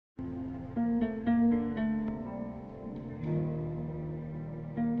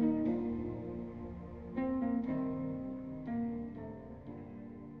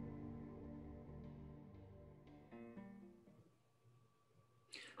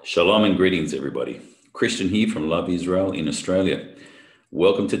Shalom and greetings, everybody. Christian here from Love Israel in Australia.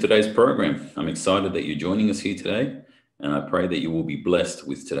 Welcome to today's program. I'm excited that you're joining us here today, and I pray that you will be blessed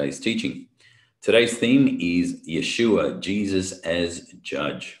with today's teaching. Today's theme is Yeshua, Jesus as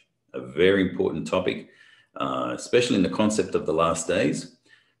Judge, a very important topic, especially in the concept of the last days.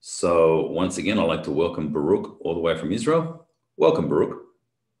 So once again, I'd like to welcome Baruch all the way from Israel. Welcome, Baruch.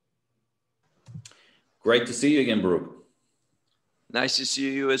 Great to see you again, Baruch. Nice to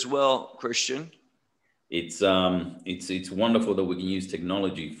see you as well, Christian. It's wonderful that we can use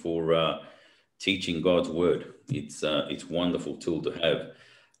technology for teaching God's word. It's a wonderful tool to have.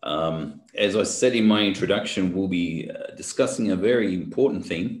 As I said in my introduction, we'll be discussing a very important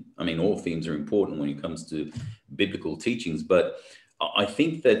theme. I mean, all themes are important when it comes to biblical teachings, but I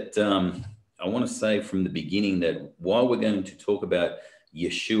think that I want to say from the beginning that while we're going to talk about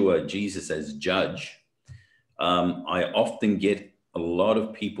Yeshua, Jesus as Judge, I often get a lot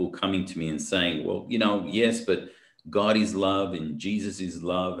of people coming to me and saying, well, yes, but God is love and Jesus is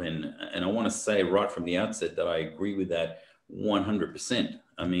love. And I want to say right from the outset that I agree with that 100%.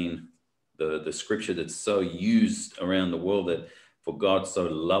 I mean, the scripture that's so used around the world, that for God so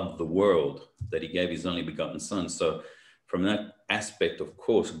loved the world that he gave his only begotten son. So from that aspect, of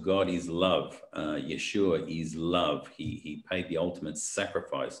course, God is love. Yeshua is love. He paid the ultimate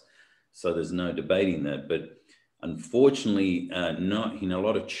sacrifice. So there's no debating that. But unfortunately, not in a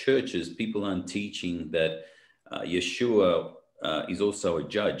lot of churches, people aren't teaching that Yeshua is also a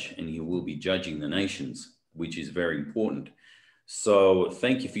judge, and he will be judging the nations, which is very important. So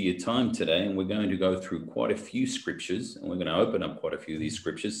thank you for your time today. And we're going to go through quite a few scriptures, and we're going to open up quite a few of these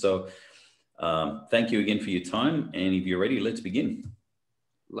scriptures. So thank you again for your time. And if you're ready, let's begin.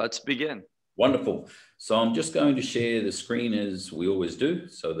 Let's begin. Wonderful. So I'm just going to share the screen as we always do,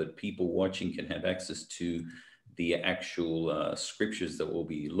 so that people watching can have access to the actual scriptures that we'll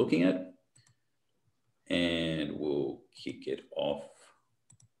be looking at. And we'll kick it off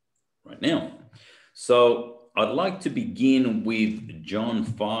right now. So I'd like to begin with John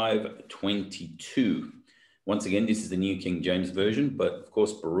 5:22. Once again, this is the New King James Version, but of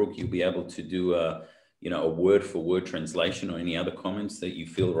course, Baruch, you'll be able to do a word for word translation or any other comments that you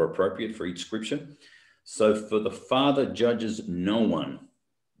feel are appropriate for each scripture. So for the Father judges no one,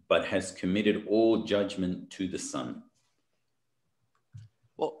 but has committed all judgment to the Son.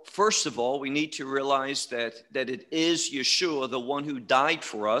 Well, first of all, we need to realize that it is Yeshua, the one who died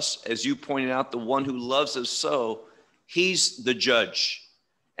for us, as you pointed out, the one who loves us so. He's the judge.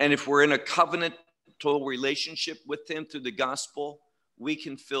 And if we're in a covenantal relationship with him through the gospel, we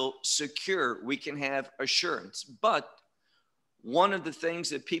can feel secure. We can have assurance. But one of the things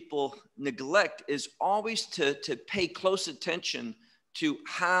that people neglect is always to pay close attention to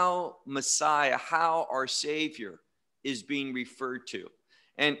how Messiah, how our Savior is being referred to.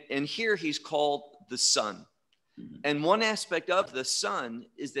 And here he's called the Son. And one aspect of the Son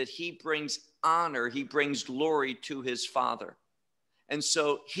is that he brings honor, he brings glory to his Father. And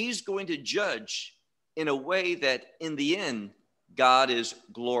so he's going to judge in a way that in the end, God is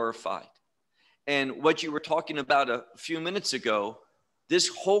glorified. And what you were talking about a few minutes ago, this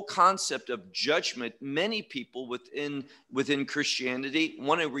whole concept of judgment, many people within Christianity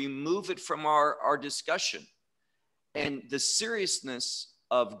want to remove it from our discussion. And the seriousness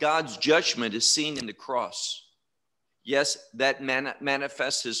of God's judgment is seen in the cross. Yes, that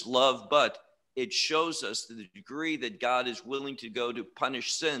manifests his love, but it shows us the degree that God is willing to go to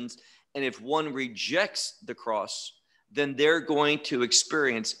punish sins. And if one rejects the cross, then they're going to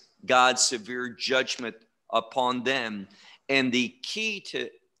experience God's severe judgment upon them. And the key to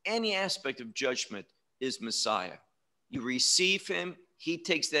any aspect of judgment is Messiah. You receive him, he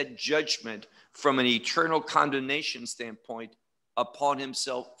takes that judgment from an eternal condemnation standpoint upon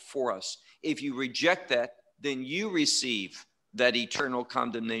himself for us. If you reject that, then you receive that eternal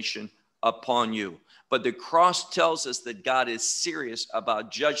condemnation upon you. But the cross tells us that God is serious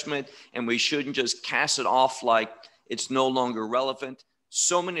about judgment, and we shouldn't just cast it off like it's no longer relevant.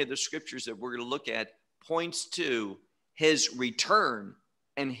 So many of the scriptures that we're going to look at points to his return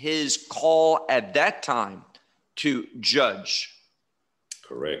and his call at that time to judge.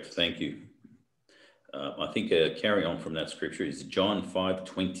 Correct. Thank you. I think a carry on from that scripture is John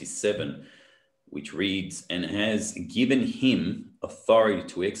 5:27, which reads, and has given him authority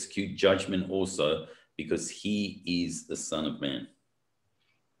to execute judgment also, because he is the Son of Man.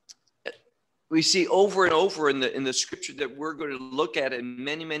 We see over and over in the scripture that we're going to look at, and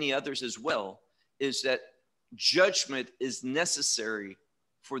many, many others as well, is that judgment is necessary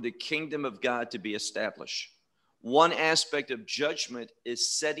for the kingdom of God to be established. One aspect of judgment is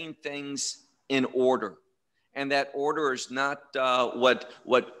setting things in order. And that order is not what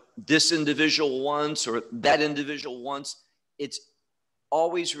this individual wants or that individual wants. It's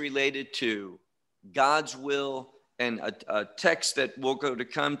always related to God's will. And a text that we're going to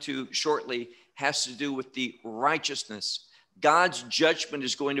come to shortly has to do with the righteousness. God's judgment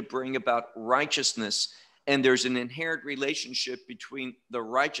is going to bring about righteousness. And there's an inherent relationship between the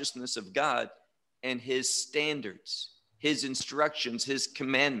righteousness of God and his standards, his instructions, his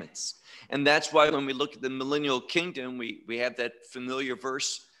commandments. And that's why when we look at the millennial kingdom, we have that familiar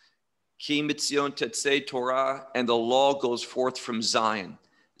verse, Ki mitzion tetzei Torah, and the law goes forth from Zion.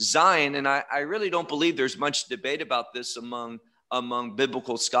 Zion, and I really don't believe there's much debate about this among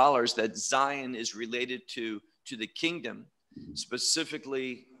biblical scholars, that Zion is related to the kingdom,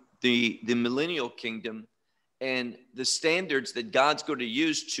 specifically the millennial kingdom, and the standards that God's going to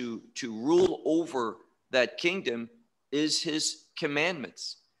use to rule over that kingdom is his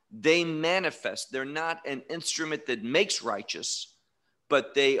commandments. They manifest. They're not an instrument that makes righteous,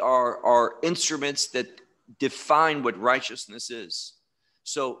 but they are instruments that define what righteousness is.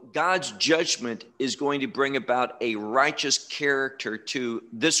 So God's judgment is going to bring about a righteous character to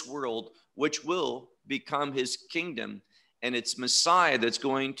this world, which will become his kingdom. And it's Messiah that's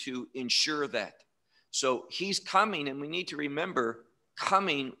going to ensure that. So he's coming, and we need to remember,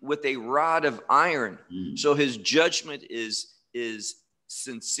 coming with a rod of iron. So his judgment is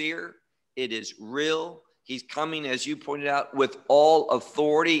sincere. It is real. He's coming, as you pointed out, with all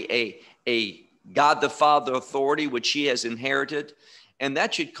authority, a God the Father authority, which he has inherited. And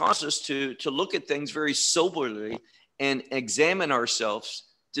that should cause us to look at things very soberly and examine ourselves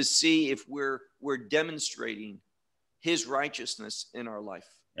to see if we're demonstrating his righteousness in our life.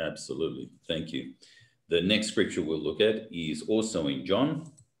 Absolutely. Thank you. The next scripture we'll look at is also in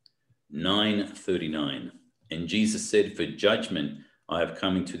John 9:39. And Jesus said, "For judgment I have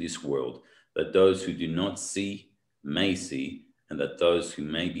come into this world, that those who do not see may see, and that those who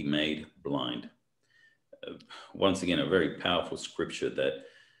may be made blind." Once again, a very powerful scripture that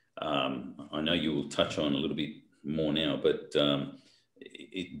I know you will touch on a little bit more now, but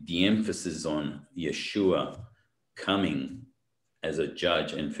the emphasis on Yeshua coming as a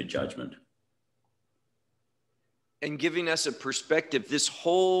judge and for judgment. And giving us a perspective, this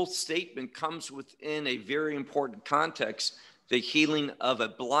whole statement comes within a very important context, the healing of a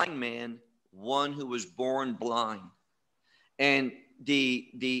blind man, one who was born blind. And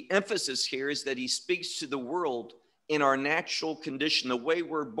the emphasis here is that he speaks to the world in our natural condition. The way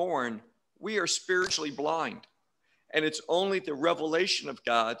we're born, we are spiritually blind. And it's only the revelation of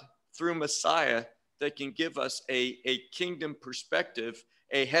God through Messiah that can give us a kingdom perspective,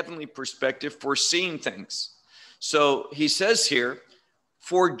 a heavenly perspective for seeing things. So he says here,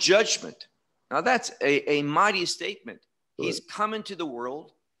 for judgment. Now that's a mighty statement. He's come into the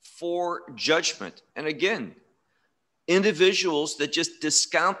world for judgment. And again, individuals that just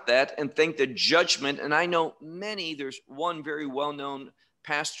discount that and think that judgment, and I know many, there's one very well-known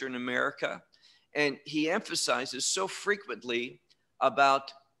pastor in America, and he emphasizes so frequently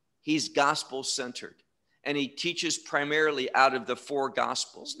about he's gospel-centered, and he teaches primarily out of the four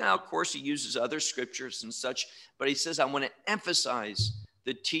gospels. Now, of course, he uses other scriptures and such, but he says, I want to emphasize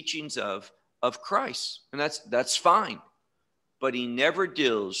the teachings of Christ, and that's fine. But he never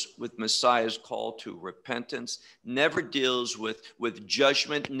deals with Messiah's call to repentance, never deals with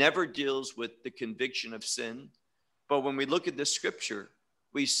judgment, never deals with the conviction of sin. But when we look at the scripture,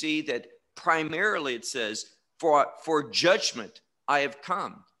 we see that primarily it says, for judgment I have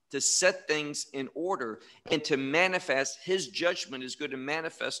come, to set things in order and to manifest his judgment is going to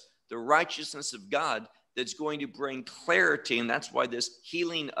manifest the righteousness of God that's going to bring clarity. And that's why this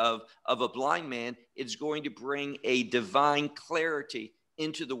healing of a blind man is going to bring a divine clarity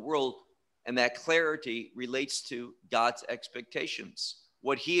into the world. And that clarity relates to God's expectations,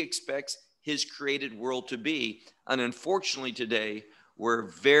 what he expects his created world to be. And unfortunately today, we're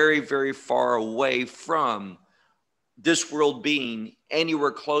very, very far away from this world being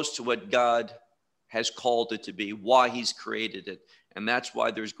anywhere close to what God has called it to be, why he's created it. And that's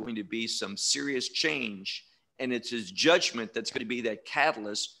why there's going to be some serious change. And it's his judgment that's going to be that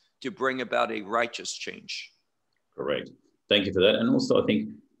catalyst to bring about a righteous change. Correct. Thank you for that. And also, I think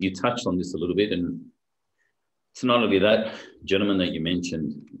you touched on this a little bit. And it's not only that gentleman that you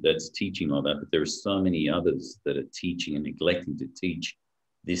mentioned that's teaching like that, but there are so many others that are teaching and neglecting to teach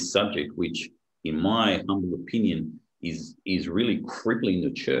this subject, which, in my humble opinion, is really crippling the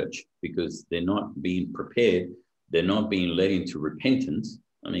church because they're not being prepared. They're not being led into repentance.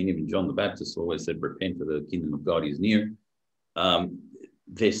 I mean, even John the Baptist always said, repent for the kingdom of God is near.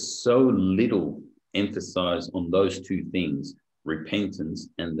 There's so little emphasis on those two things, repentance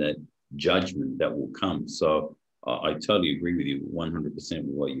and that judgment that will come. So I totally agree with you 100% with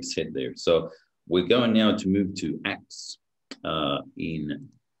what you said there. So we're going now to move to Acts in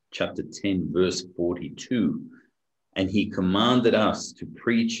chapter 10, verse 42. And he commanded us to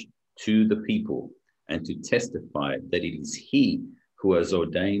preach to the people and to testify that it is he who was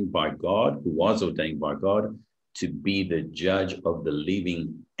ordained by God to be the judge of the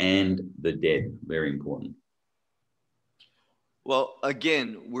living and the dead. Very important. Well,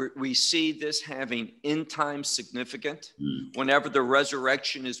 again, we see this having end-time significance. Whenever the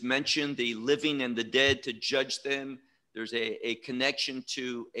resurrection is mentioned, the living and the dead to judge them, there's a connection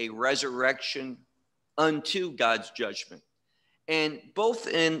to a resurrection unto God's judgment. And both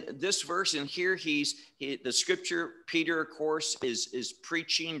in this verse and here, the scripture, Peter, of course, is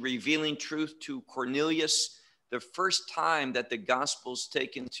preaching, revealing truth to Cornelius, the first time that the gospel's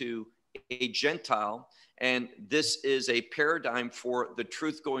taken to a Gentile. And this is a paradigm for the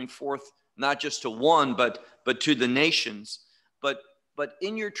truth going forth, not just to one, but to the nations. But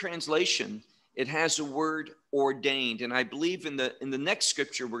in your translation, it has the word ordained. And I believe in the next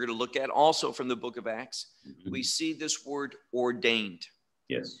scripture we're going to look at, also from the book of Acts, we see this word ordained.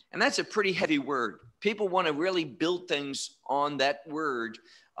 Yes. And that's a pretty heavy word. People want to really build things on that word.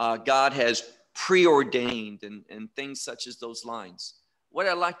 God has preordained and things such as those lines. What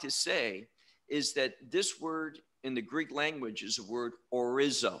I like to say is that this word in the Greek language is the word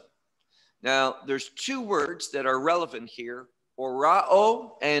orizo. Now, there's two words that are relevant here,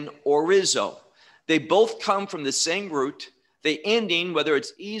 orao and orizo. They both come from the same root. The ending, whether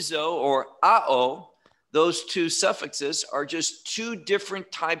it's izo or ao, those two suffixes are just two different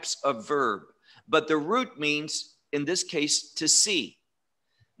types of verb. But the root means, in this case, to see.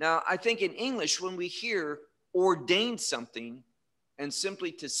 Now, I think in English, when we hear ordain something and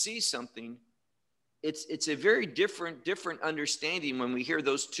simply to see something, it's a very different understanding when we hear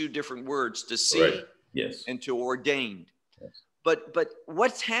those two different words, to see Right. Yes. and to ordained. Yes. But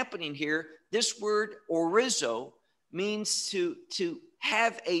what's happening here, this word orizo means to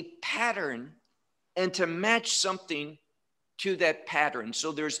have a pattern and to match something to that pattern.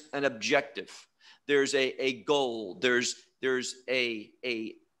 So there's an objective, there's a goal, there's a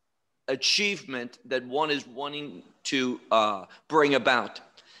achievement that one is wanting to bring about.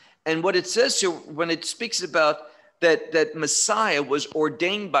 And what it says here, when it speaks about that Messiah was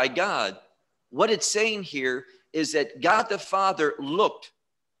ordained by God, what it's saying here is that God the Father looked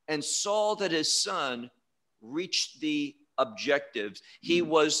and saw that his son reached the objectives. He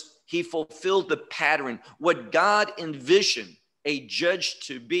fulfilled the pattern. What God envisioned a judge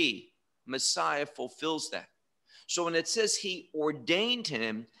to be, Messiah fulfills that. So when it says he ordained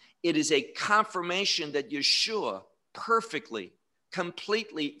him, it is a confirmation that Yeshua perfectly,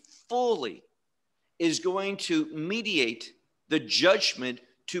 completely, fully is going to mediate the judgment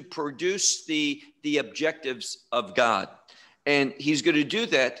to produce the objectives of God. And he's going to do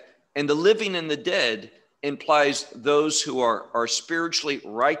that. And the living and the dead implies those who are spiritually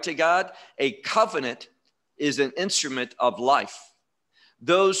right to God. A covenant is an instrument of life.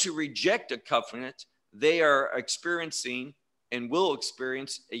 Those who reject a covenant, they are experiencing and will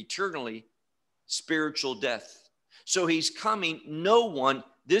experience eternally spiritual death. So he's coming, no one,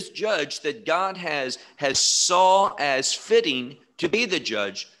 this judge that God has saw as fitting to be the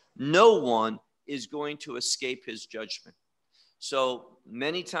judge, no one is going to escape his judgment. So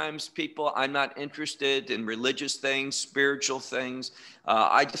many times people, I'm not interested in religious things, spiritual things.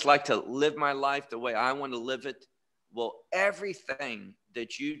 I just like to live my life the way I want to live it. Well, everything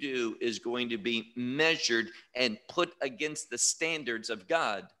that you do is going to be measured and put against the standards of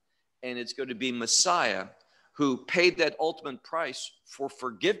God. And it's going to be Messiah who paid that ultimate price for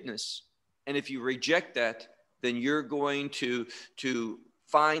forgiveness. And if you reject that, then you're going to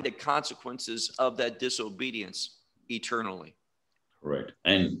find the consequences of that disobedience eternally. Correct.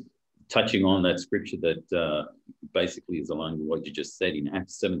 And touching on that scripture that basically is aligned with what you just said in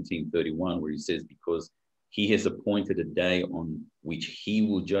Acts 17:31, where he says, because he has appointed a day on which he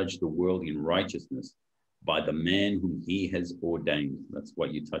will judge the world in righteousness by the man whom he has ordained. That's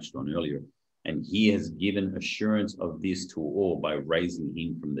what you touched on earlier. And he has given assurance of this to all by raising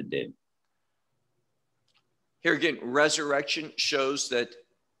him from the dead. Here again, resurrection shows that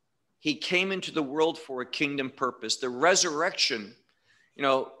he came into the world for a kingdom purpose. The resurrection,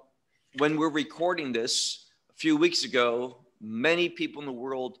 when we're recording this a few weeks ago, many people in the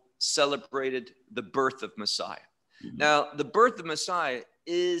world celebrated the birth of Messiah. Mm-hmm. Now, the birth of Messiah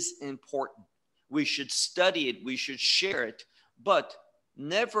is important. We should study it. We should share it. But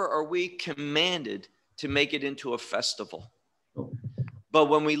never are we commanded to make it into a festival. Oh. But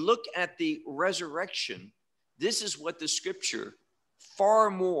when we look at the resurrection, this is what the scripture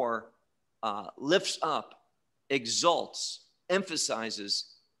far more lifts up, exalts,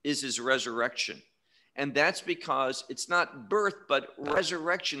 emphasizes is his resurrection. And that's because it's not birth, but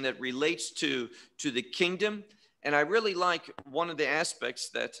resurrection that relates to the kingdom. And I really like one of the aspects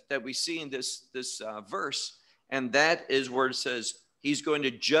that we see in this verse, and that is where it says he's going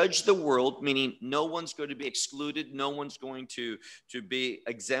to judge the world, meaning no one's going to be excluded, no one's going to be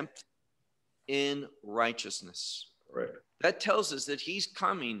exempt in righteousness. Right. That tells us that he's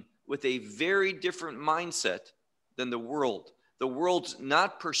coming with a very different mindset than the world. The world's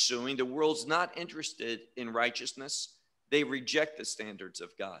not pursuing, the world's not interested in righteousness. They reject the standards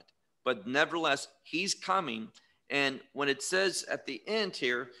of God. But nevertheless, he's coming. And when it says at the end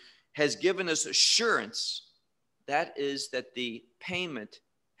here, has given us assurance, that is that the payment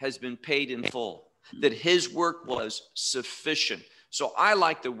has been paid in full, that his work was sufficient. So I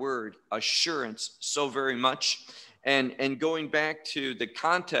like the word assurance so very much. And going back to the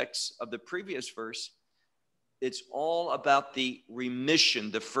context of the previous verse, it's all about the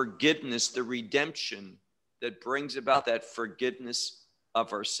remission, the forgiveness, the redemption that brings about that forgiveness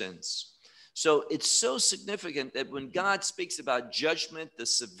of our sins. So it's so significant that when God speaks about judgment, the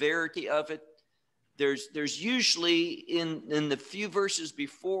severity of it, there's usually in the few verses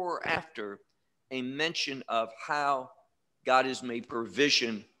before or after a mention of how God has made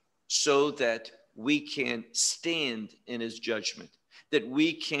provision so that we can stand in his judgment, that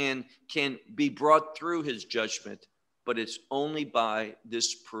we can be brought through his judgment, but it's only by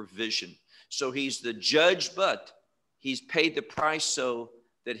this provision. So he's the judge, but he's paid the price so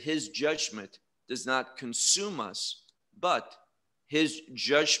that his judgment does not consume us, but his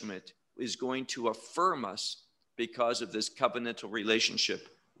judgment is going to affirm us because of this covenantal relationship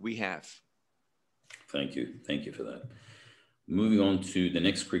we have. Thank you. Thank you for that. Moving on to the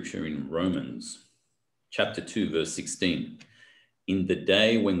next scripture in Romans chapter 2, verse 16. In the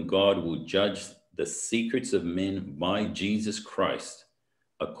day when God will judge the secrets of men by Jesus Christ,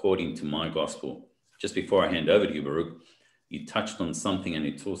 according to my gospel. Just before I hand over to you, Baruch, you touched on something, and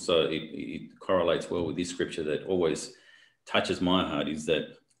it also it correlates well with this scripture that always touches my heart, is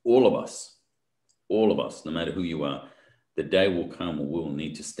that all of us, no matter who you are, the day will come or we'll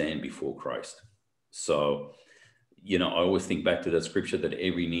need to stand before Christ. So, I always think back to that scripture that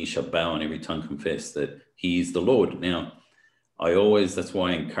every knee shall bow and every tongue confess that he is the Lord. Now, that's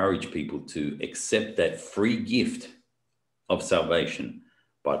why I encourage people to accept that free gift of salvation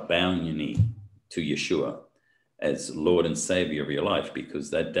by bowing your knee to Yeshua as Lord and Savior of your life, because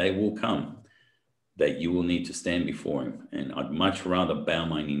that day will come that you will need to stand before him. And I'd much rather bow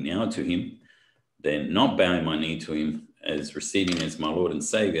my knee now to him than not bowing my knee to him as receiving as my Lord and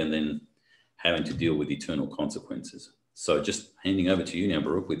Savior and then having to deal with eternal consequences. So just handing over to you now,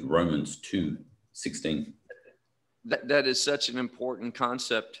 Baruch, with Romans 2:16. That is such an important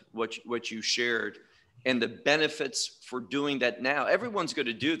concept, what you shared, and the benefits for doing that now. Everyone's going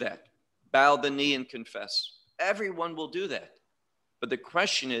to do that. Bow the knee and confess. Everyone will do that. But the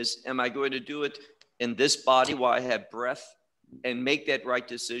question is, am I going to do it in this body while I have breath and make that right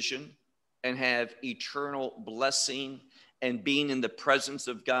decision and have eternal blessing and being in the presence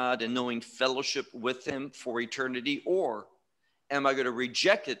of God and knowing fellowship with him for eternity? Or am I going to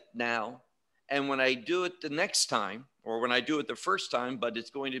reject it now? And when I do it the next time, or when I do it the first time, but it's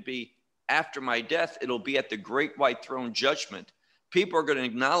going to be after my death, it'll be at the great white throne judgment. People are going to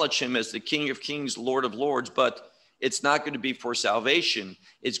acknowledge him as the King of Kings, Lord of Lords, but it's not going to be for salvation.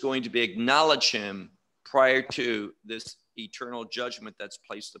 It's going to be acknowledge him prior to this eternal judgment that's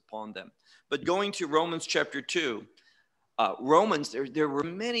placed upon them. But going to Romans chapter 2, Romans, there were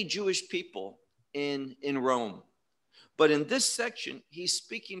many Jewish people in Rome. But in this section, he's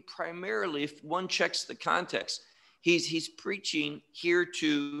speaking primarily, if one checks the context, he's preaching here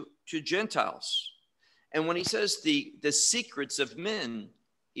to Gentiles. And when he says the secrets of men,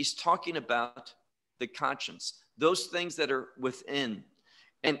 he's talking about the conscience, those things that are within.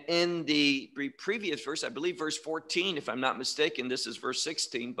 And in the previous verse, I believe verse 14, if I'm not mistaken, this is verse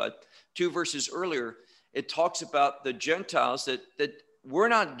 16, but 2 verses earlier, it talks about the Gentiles that were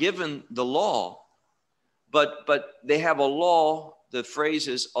not given the law, but they have a law. The phrase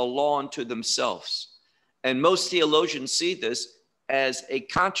is a law unto themselves. And most theologians see this as a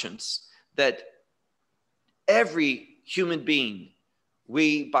conscience, that every human being,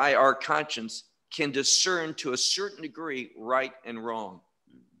 we by our conscience can discern to a certain degree right and wrong.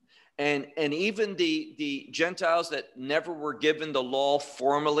 And even the Gentiles that never were given the law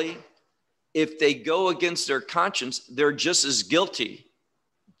formally, if they go against their conscience, they're just as guilty,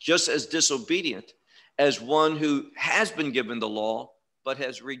 just as disobedient as one who has been given the law but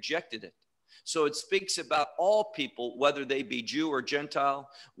has rejected it. So it speaks about all people, whether they be Jew or Gentile,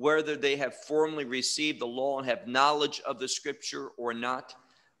 whether they have formally received the law and have knowledge of the scripture or not.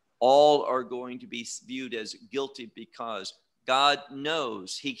 All are going to be viewed as guilty because God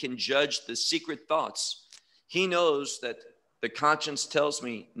knows he can judge the secret thoughts. He knows that the conscience tells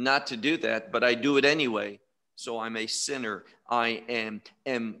me not to do that, but I do it anyway. So I'm a sinner. I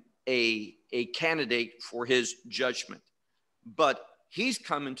am a candidate for his judgment. But he's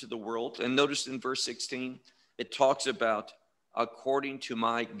come into the world, and notice in verse 16, it talks about according to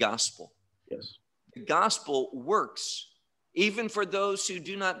my gospel. Yes. The gospel works even for those who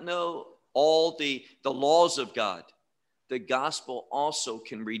do not know all the laws of God. The gospel also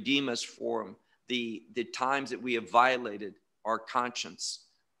can redeem us from the times that we have violated our conscience,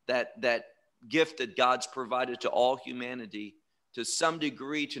 that gift that God's provided to all humanity to some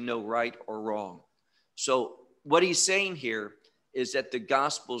degree to know right or wrong. So what he's saying here is that the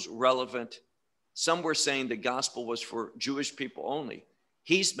gospel's relevant. Some were saying the gospel was for Jewish people only.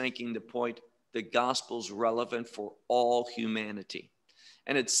 He's making the point the gospel's relevant for all humanity.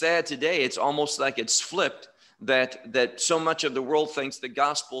 And it's sad today, it's almost like it's flipped, that so much of the world thinks the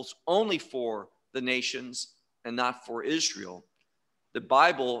gospel's only for the nations and not for Israel. The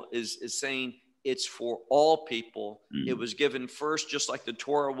Bible is saying it's for all people. It was given first, just like the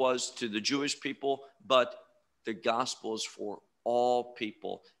Torah was to the Jewish people, but the gospel is for all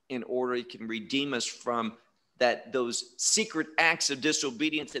people in order it can redeem us from those secret acts of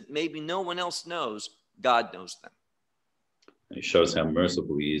disobedience that maybe no one else knows. God knows them. It shows how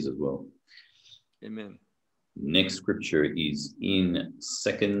merciful he is as well. Amen. Next scripture is in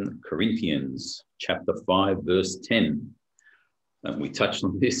 2 Corinthians chapter 5, verse 10. And we touched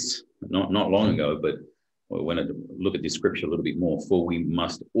on this not long ago, but we want to look at this scripture a little bit more. For we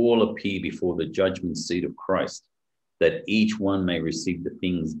must all appear before the judgment seat of Christ, that each one may receive the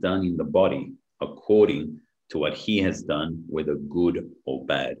things done in the body according to what he has done, whether good or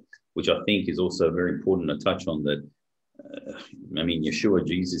bad, which I think is also very important to touch on. That, Yeshua,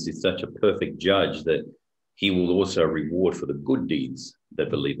 Jesus, is such a perfect judge that he will also reward for the good deeds that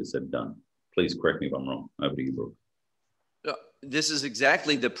believers have done. Please correct me if I'm wrong. Over to you, Baruch. This is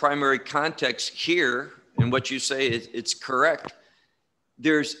exactly the primary context here, and what you say it's correct.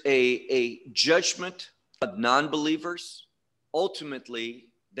 There's a judgment of non-believers. Ultimately,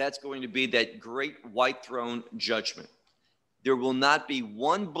 that's going to be that great white throne judgment. There will not be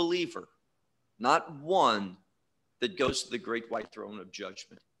one believer, not one, that goes to the great white throne of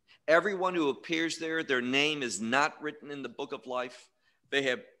judgment. Everyone who appears there, their name is not written in the book of life. They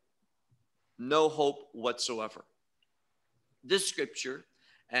have no hope whatsoever. This scripture,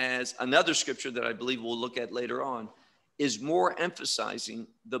 as another scripture that I believe we'll look at later on, is more emphasizing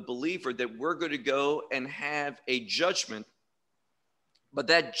the believer that we're going to go and have a judgment. But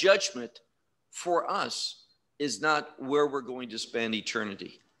that judgment for us is not where we're going to spend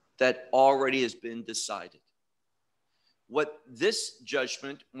eternity. That already has been decided. What this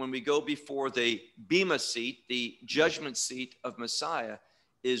judgment, when we go before the Bema seat, the judgment seat of Messiah,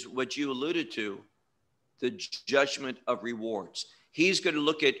 is what you alluded to, the judgment of rewards. He's going to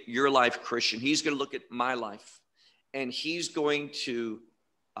look at your life, Christian. He's going to look at my life. And he's going to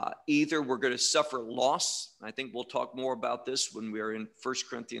either we're going to suffer loss. I think we'll talk more about this when we are in 1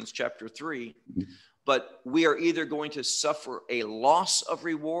 Corinthians chapter 3. But we are either going to suffer a loss of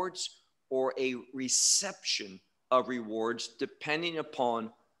rewards or a reception of rewards, depending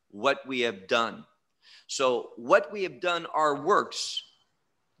upon what we have done. So what we have done, our works,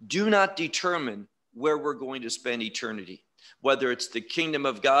 do not determine where we're going to spend eternity, whether it's the kingdom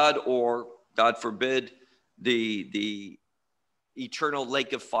of God or, God forbid, the eternal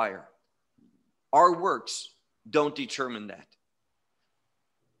lake of fire. Our works don't determine that.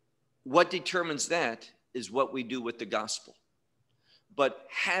 What determines that is what we do with the gospel. But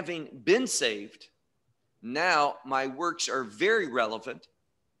having been saved, now my works are very relevant,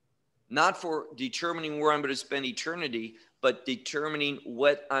 not for determining where I'm going to spend eternity, but determining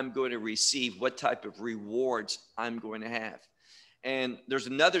what I'm going to receive, what type of rewards I'm going to have. And there's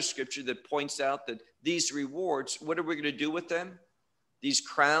another scripture that points out that these rewards, what are we going to do with them? These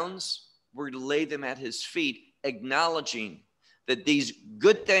crowns, we're going to lay them at his feet, acknowledging that these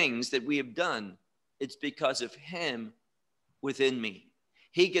good things that we have done, it's because of him within me.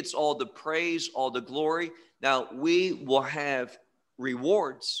 He gets all the praise, all the glory. Now, we will have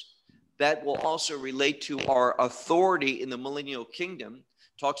rewards that will also relate to our authority in the millennial kingdom.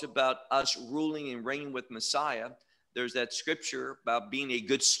 Talks about us ruling and reigning with Messiah. There's that scripture about being a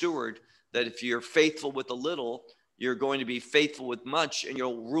good steward, that if you're faithful with a little, you're going to be faithful with much, and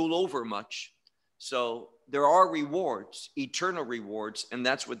you'll rule over much. So there are rewards, eternal rewards, and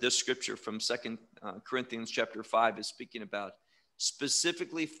that's what this scripture from 2 Corinthians chapter 5 is speaking about,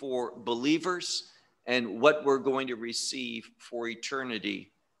 specifically for believers and what we're going to receive for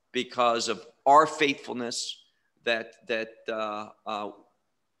eternity because of our faithfulness were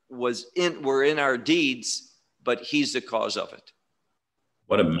in our deeds, but he's the cause of it.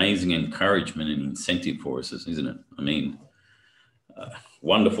 What amazing encouragement and incentive for us, isn't it? I mean,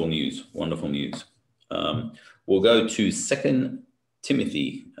 wonderful news, wonderful news. We'll go to 2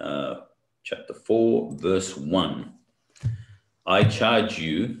 Timothy chapter 4, verse 1. I charge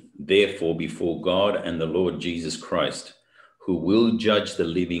you, therefore, before God and the Lord Jesus Christ, who will judge the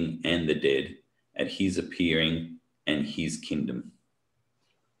living and the dead at his appearing and his kingdom.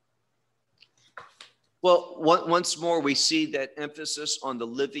 Well, once more, we see that emphasis on the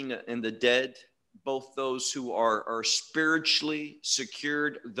living and the dead, both those who are spiritually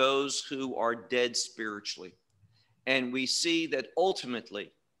secured, those who are dead spiritually. And we see that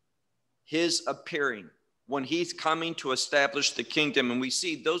ultimately his appearing, when he's coming to establish the kingdom, and we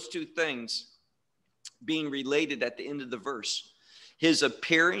see those two things being related at the end of the verse, his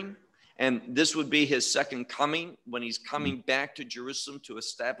appearing, and this would be his second coming when he's coming back to Jerusalem to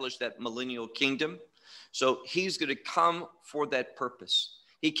establish that millennial kingdom. So he's going to come for that purpose.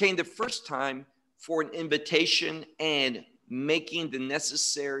 He came the first time for an invitation and making the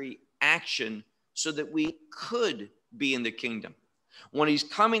necessary action so that we could be in the kingdom. When he's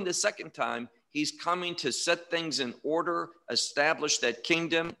coming the second time, he's coming to set things in order, establish that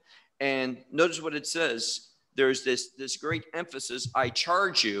kingdom. And notice what it says. There's this great emphasis. I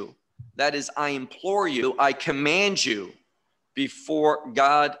charge you, that is, I implore you, I command you before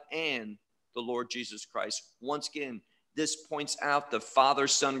God and the Lord Jesus Christ. Once again, this points out the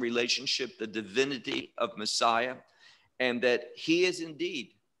Father-Son relationship, the divinity of Messiah, and that he is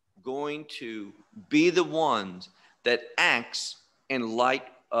indeed going to be the one that acts in light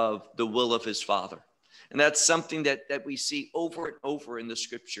of the will of his Father. And that's something that we see over and over in the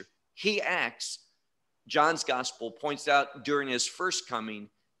scripture. He acts. John's gospel points out during his first coming,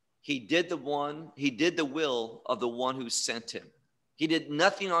 he did the will of the one who sent him. He did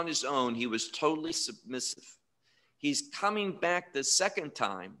nothing on his own. He was totally submissive. He's coming back the second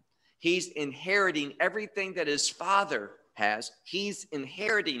time. He's inheriting everything that his Father has. He's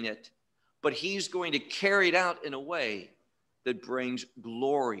inheriting it, but he's going to carry it out in a way that brings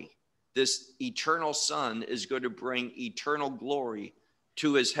glory. This eternal Son is going to bring eternal glory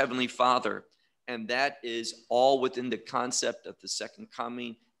to his heavenly Father. And that is all within the concept of the second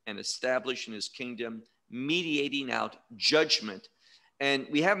coming and establishing his kingdom, mediating out judgment. And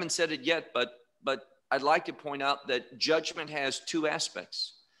we haven't said it yet, but I'd like to point out that judgment has two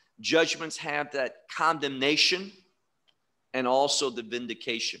aspects. Judgments have that condemnation and also the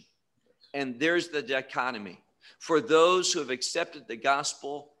vindication. And there's the dichotomy. For those who have accepted the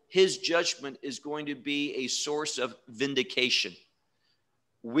gospel, his judgment is going to be a source of vindication.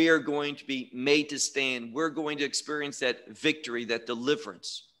 We are going to be made to stand. We're going to experience that victory, that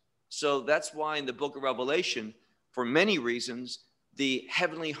deliverance. So that's why in the book of Revelation, for many reasons, the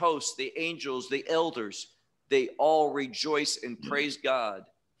heavenly hosts, the angels, the elders, they all rejoice and praise God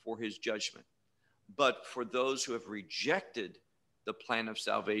for his judgment. But for those who have rejected the plan of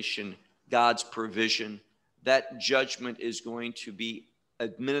salvation, God's provision, that judgment is going to be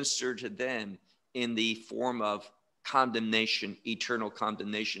administered to them in the form of condemnation, eternal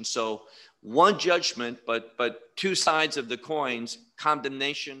condemnation. So one judgment, but two sides of the coins,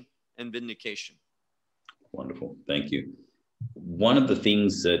 condemnation and vindication. Wonderful. Thank you. One of the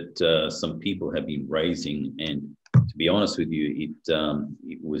things that some people have been raising, and to be honest with you,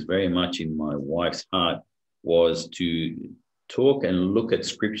 it was very much in my wife's heart, was to talk and look at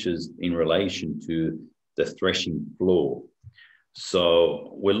scriptures in relation to the threshing floor.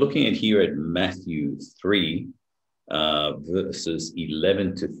 So we're looking at here at Matthew 3, verses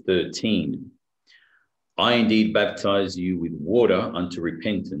 11 to 13. I indeed baptize you with water unto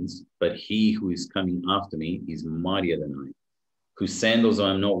repentance, but he who is coming after me is mightier than I, whose sandals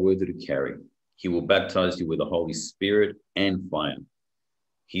I am not worthy to carry. He will baptize you with the Holy Spirit and fire.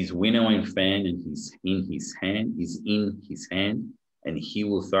 His winnowing fan and is in his hand, and he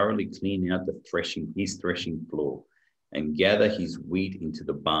will thoroughly clean out his threshing floor and gather his wheat into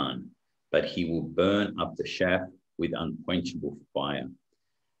the barn, but he will burn up the chaff with unquenchable fire.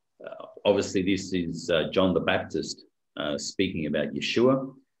 Obviously, this is John the Baptist speaking about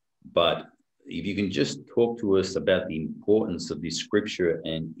Yeshua, but if you can just talk to us about the importance of this scripture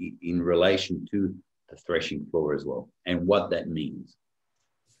and in relation to the threshing floor as well, and what that means.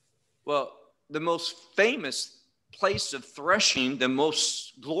 Well, the most famous place of threshing, the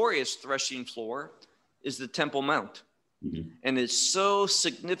most glorious threshing floor, is the Temple Mount. Mm-hmm. And it's so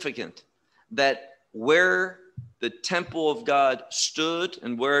significant that where the temple of God stood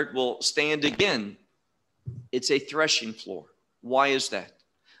and where it will stand again, it's a threshing floor. Why is that?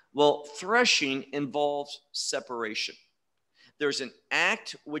 Well, threshing involves separation. There's an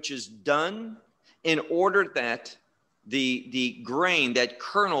act which is done in order that the grain, that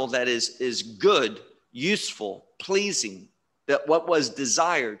kernel that is good, useful, pleasing, that what was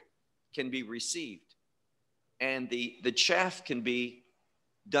desired can be received, and the chaff can be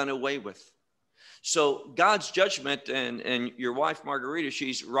done away with. So God's judgment, and your wife Margarita,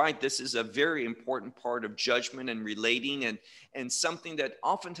 she's right, this is a very important part of judgment and relating, and something that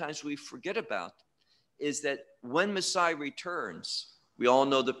oftentimes we forget about is that when Messiah returns, we all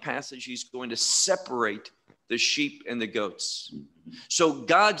know the passage, he's going to separate the sheep and the goats. So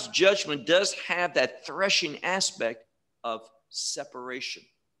God's judgment does have that threshing aspect of separation.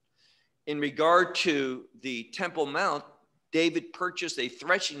 In regard to the Temple Mount, David purchased a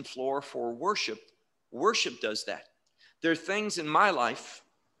threshing floor for worship. Worship does that. There are things in my life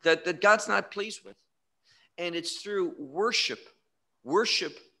that God's not pleased with. And it's through worship.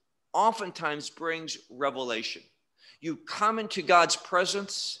 Worship oftentimes brings revelation. You come into God's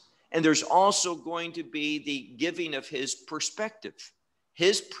presence, and there's also going to be the giving of his perspective.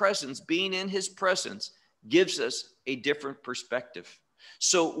 His presence, being in his presence, gives us a different perspective.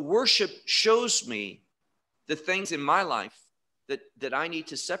 So worship shows me the things in my life that I need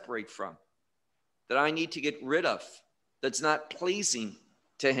to separate from, that I need to get rid of, that's not pleasing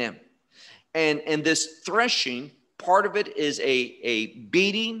to him. And this threshing, part of it is a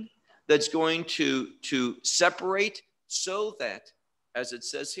beating that's going to separate, so that, as it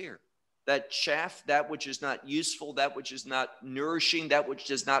says here, that chaff, that which is not useful, that which is not nourishing, that which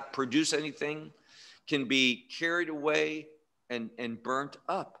does not produce anything, can be carried away and burnt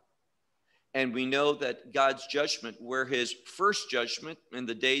up. And we know that God's judgment, where his first judgment in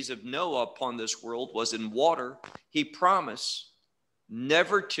the days of Noah upon this world was in water, he promised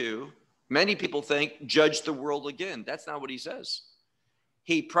never to, many people think, judge the world again. That's not what he says.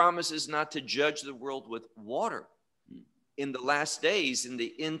 He promises not to judge the world with water. In the last days, in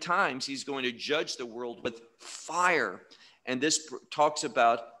the end times, he's going to judge the world with fire. And this talks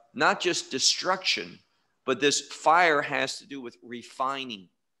about not just destruction, but this fire has to do with refining.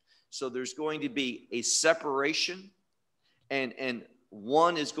 So there's going to be a separation, and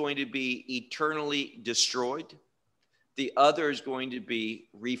one is going to be eternally destroyed. The other is going to be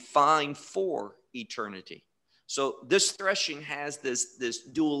refined for eternity. So this threshing has this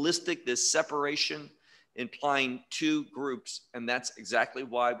dualistic, this separation, implying two groups. And that's exactly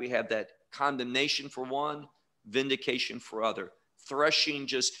why we have that condemnation for one, vindication for other. Threshing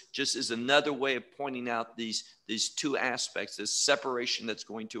just is another way of pointing out these two aspects, this separation that's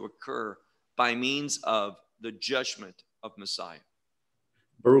going to occur by means of the judgment of Messiah.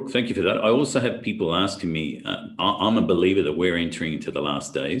 Baruch, thank you for that. I also have people asking me, I'm a believer that we're entering into the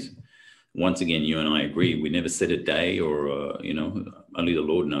last days. Once again, you and I agree. We never set a day or, only the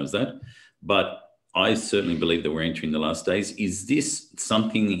Lord knows that. But I certainly believe that we're entering the last days. Is this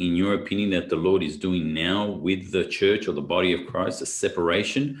something, in your opinion, that the Lord is doing now with the church or the body of Christ, a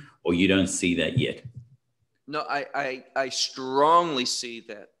separation, or you don't see that yet? No, I strongly see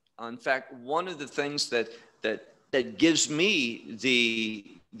that. In fact, one of the things that gives me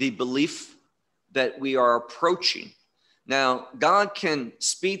the belief that we are approaching. Now, God can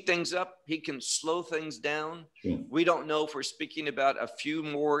speed things up. He can slow things down. Sure. We don't know if we're speaking about a few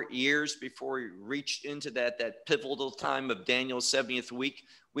more years before we reach into that pivotal time of Daniel's 70th week.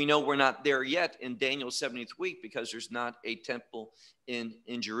 We know we're not there yet in Daniel's 70th week because there's not a temple in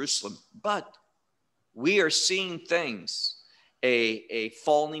Jerusalem. But we are seeing things, a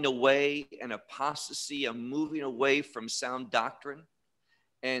falling away, an apostasy, a moving away from sound doctrine.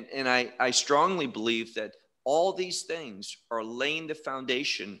 And I strongly believe that all these things are laying the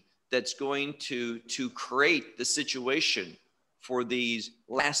foundation that's going to create the situation for these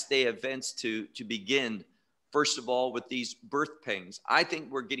last day events to begin. First of all, with these birth pangs. I think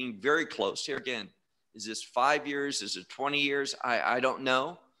we're getting very close. Here again, is this 5 years? Is it 20 years? I don't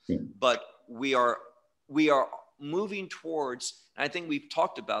know. But we are moving towards, and I think we've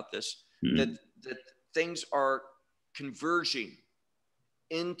talked about this, that things are converging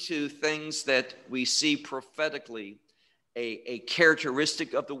into things that we see prophetically, a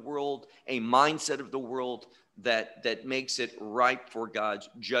characteristic of the world, a mindset of the world that makes it ripe for God's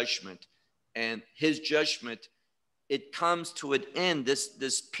judgment. And his judgment, it comes to an end.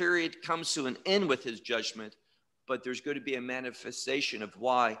 This period comes to an end with his judgment, but there's going to be a manifestation of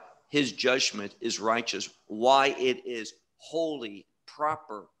why his judgment is righteous, why it is holy,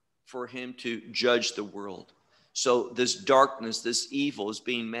 proper for him to judge the world. So this darkness, this evil is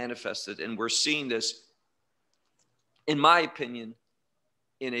being manifested, and we're seeing this, in my opinion,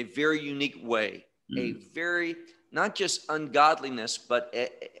 in a very unique way, a very, not just ungodliness, but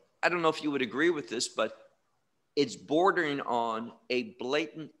I don't know if you would agree with this, but it's bordering on a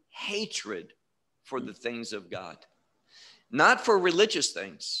blatant hatred for the things of God. Not for religious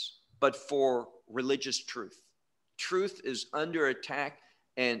things, but for religious truth. Truth is under attack,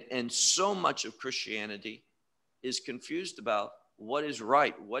 and so much of Christianity is confused about what is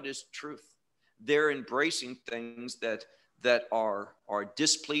right, what is truth. They're embracing things that are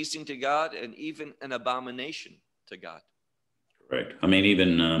displeasing to God and even an abomination to God. Correct. I mean,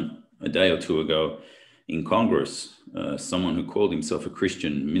 even a day or two ago in Congress, someone who called himself a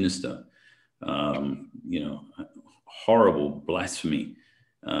Christian minister, horrible blasphemy,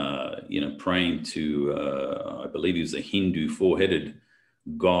 praying to, I believe he was a Hindu four-headed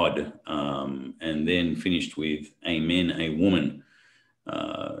God, and then finished with "Amen, a woman."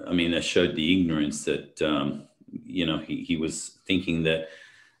 That showed the ignorance that, he was thinking that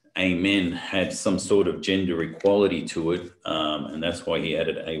 "Amen" had some sort of gender equality to it, and that's why he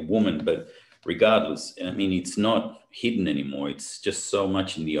added "a woman." But regardless, it's not hidden anymore. It's just so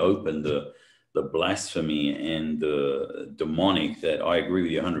much in the open, the blasphemy and the demonic, that I agree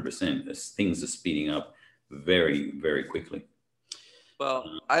with you 100%. As things are speeding up very, very quickly.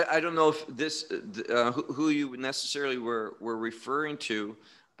 Well, I don't know if this, who you necessarily were referring to,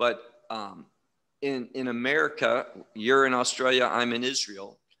 but in America, you're in Australia, I'm in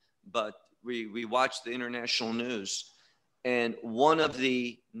Israel, but we watch the international news, and one of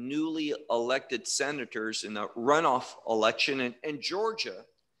the newly elected senators in the runoff election in Georgia,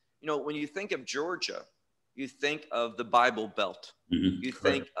 when you think of Georgia, you think of the Bible Belt. Mm-hmm. You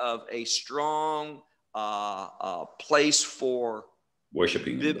think of a strong place for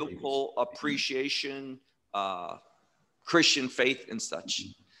worshiping, biblical appreciation, Christian faith and such.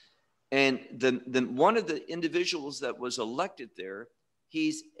 And the one of the individuals that was elected there,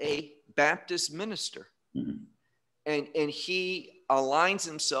 he's a Baptist minister. Mm-hmm. And he aligns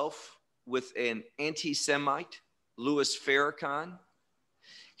himself with an anti-Semite, Louis Farrakhan.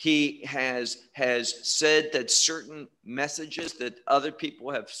 He has said that certain messages that other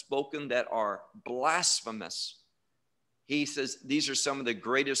people have spoken that are blasphemous, he says these are some of the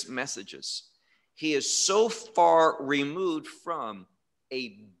greatest messages. He is so far removed from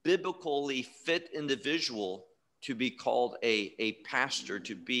a biblically fit individual to be called a pastor,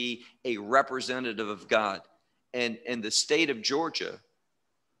 to be a representative of God. And the state of Georgia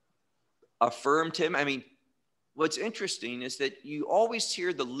affirmed him. What's interesting is that you always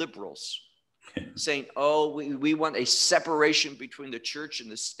hear the liberals saying, oh, we want a separation between the church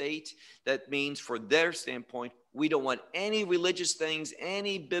and the state. That means, for their standpoint, we don't want any religious things,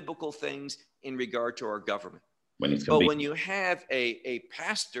 any biblical things in regard to our government. But when you have a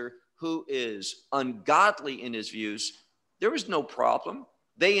pastor who is ungodly in his views, there was no problem.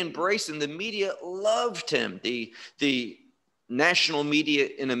 They embraced him. The media loved him, the national media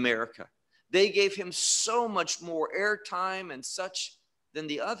in America. They gave him so much more airtime and such than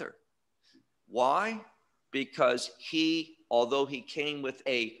the other. Why? Because although he came with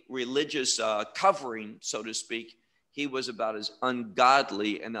a religious covering, so to speak, he was about as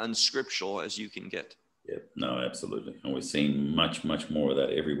ungodly and unscriptural as you can get. Yeah, no, absolutely. And we're seeing much, much more of that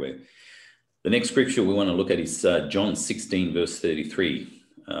everywhere. The next scripture we want to look at is John 16, verse 33.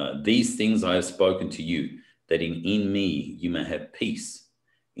 These things I have spoken to you, that in me you may have peace.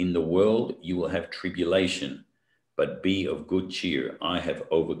 In the world you will have tribulation, but be of good cheer. I have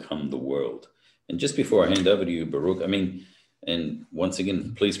overcome the world. And just before I hand over to you, Baruch, and once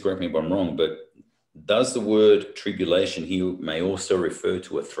again, please correct me if I'm wrong, but does the word tribulation here may also refer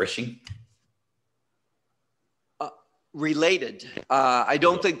to a threshing? Related. I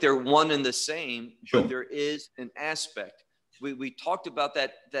don't think they're one and the same, sure. But there is an aspect. We talked about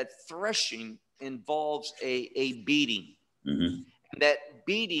that threshing involves a beating. Mm-hmm. And that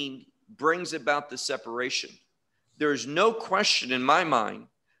beating brings about the separation. There's no question in my mind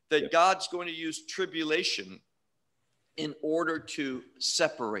that God's going to use tribulation in order to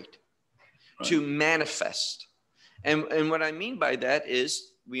separate, right, to manifest. And what I mean by that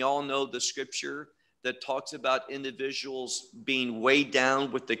is, we all know the scripture that talks about individuals being weighed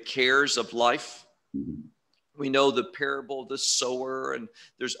down with the cares of life. Mm-hmm. We know the parable of the sower, and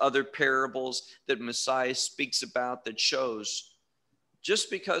there's other parables that Messiah speaks about that shows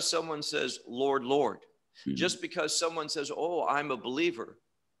just because someone says, Lord, Lord, mm-hmm, just because someone says, oh, I'm a believer,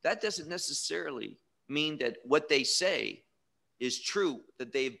 that doesn't necessarily mean that what they say is true,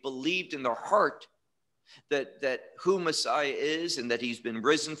 that they've believed in their heart that who Messiah is and that he's been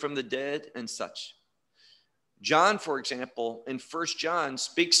risen from the dead and such. John, for example, in 1 John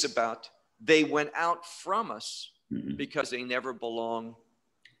speaks about they went out from us because they never belonged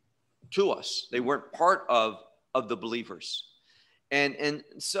to us. They weren't part of the believers. And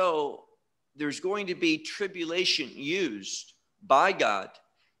so there's going to be tribulation used by God.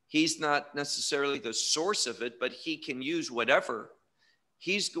 He's not necessarily the source of it, but he can use whatever.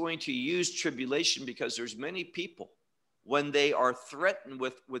 He's going to use tribulation because there's many people, when they are threatened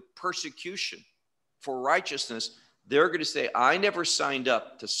with persecution for righteousness, they're going to say, I never signed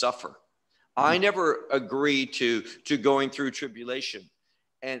up to suffer. I never agreed to going through tribulation.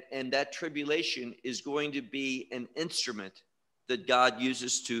 And that tribulation is going to be an instrument that God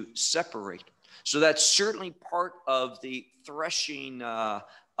uses to separate. So that's certainly part of the threshing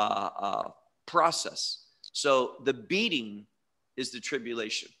process. So the beating is the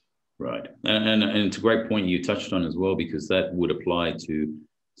tribulation. Right. And it's a great point you touched on as well, because that would apply to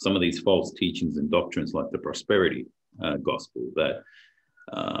some of these false teachings and doctrines like the prosperity gospel. That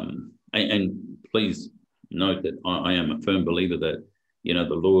and please note that I am a firm believer that,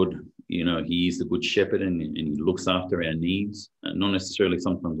 the Lord, he is the good shepherd, and he looks after our needs, not necessarily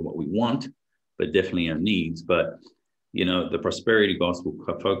sometimes what we want, but definitely our needs. But the prosperity gospel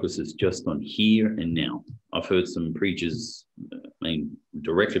focuses just on here and now. I've heard some preachers,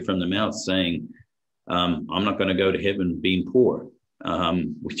 directly from the mouth, saying, I'm not going to go to heaven being poor,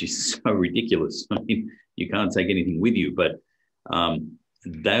 which is so ridiculous. You can't take anything with you. But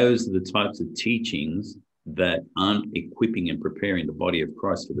those are the types of teachings that aren't equipping and preparing the body of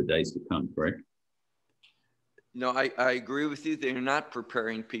Christ for the days to come, correct? No, I agree with you. They're not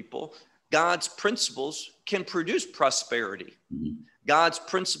preparing people. God's principles can produce prosperity. God's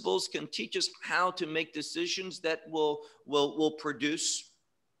principles can teach us how to make decisions that will produce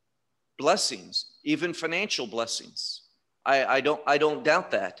blessings, even financial blessings. I don't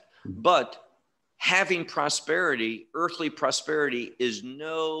doubt that. But having prosperity, earthly prosperity,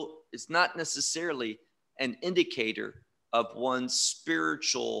 it's not necessarily an indicator of one's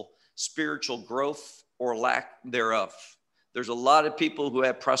spiritual growth or lack thereof. There's a lot of people who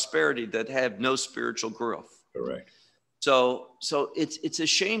have prosperity that have no spiritual growth. Correct. So it's a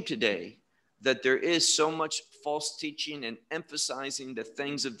shame today that there is so much false teaching and emphasizing the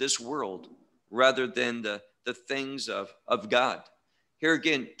things of this world rather than the things of God. Here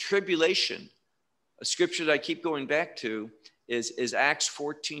again, tribulation, a scripture that I keep going back to is Acts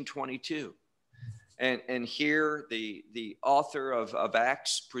 14:22. And here the author of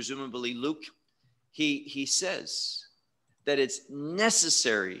Acts, presumably Luke, he says that it's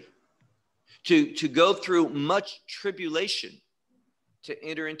necessary to go through much tribulation to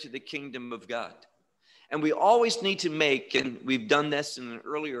enter into the kingdom of God. And we always need to make, and we've done this in an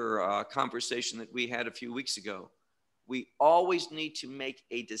earlier conversation that we had a few weeks ago, we always need to make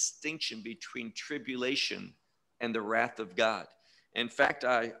a distinction between tribulation and the wrath of God. In fact,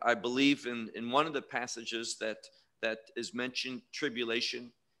 I believe in one of the passages that is mentioned,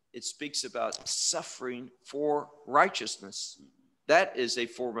 tribulation, it speaks about suffering for righteousness. That is a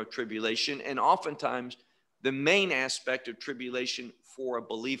form of tribulation, and oftentimes the main aspect of tribulation for a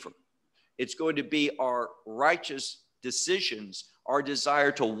believer. It's going to be our righteous decisions, our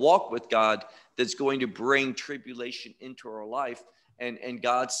desire to walk with God, that's going to bring tribulation into our life. And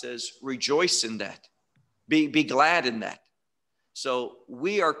God says, rejoice in that. Be glad in that. So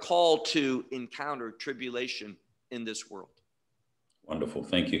we are called to encounter tribulation in this world. Wonderful.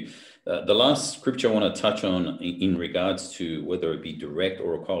 Thank you. The last scripture I want to touch on in regards to whether it be direct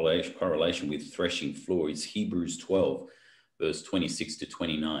or a correlation with threshing floor is Hebrews 12, verse 26 to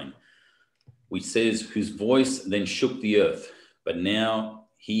 29, which says, whose voice then shook the earth, but now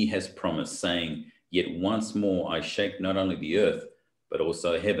he has promised, saying, yet once more I shake not only the earth, but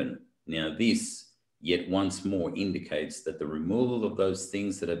also heaven. Now this, yet once more, indicates that the removal of those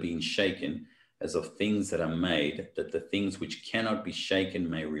things that are being shaken as of things that are made, that the things which cannot be shaken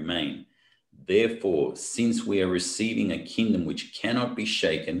may remain. Therefore, since we are receiving a kingdom which cannot be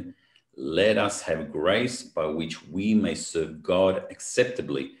shaken, let us have grace by which we may serve God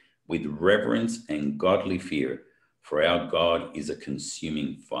acceptably with reverence and godly fear, for our God is a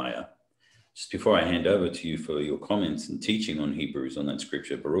consuming fire. Just before I hand over to you for your comments and teaching on Hebrews on that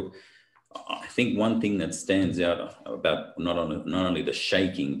scripture, Baruch, I think one thing that stands out about not only the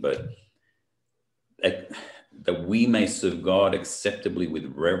shaking, but that we may serve God acceptably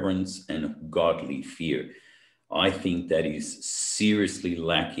with reverence and godly fear. I think that is seriously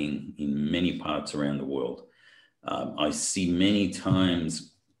lacking in many parts around the world. I see many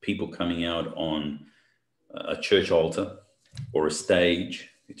times people coming out on a church altar or a stage.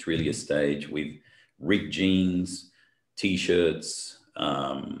 It's really a stage with ripped jeans, T-shirts.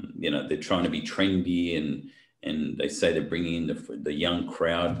 They're trying to be trendy, and they say they're bringing in the young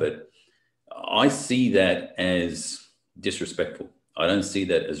crowd, but I see that as disrespectful. I don't see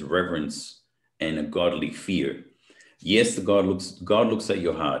that as reverence and a godly fear. Yes, God looks at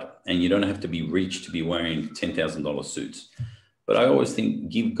your heart, and you don't have to be rich to be wearing $10,000 suits. But I always think,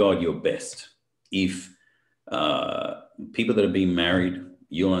 give God your best. If people that are being married,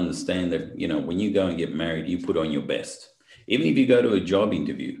 you'll understand that, when you go and get married, you put on your best. Even if you go to a job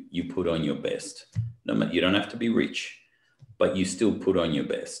interview, you put on your best. You don't have to be rich, but you still put on your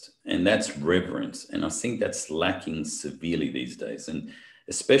best. And that's reverence. And I think that's lacking severely these days. And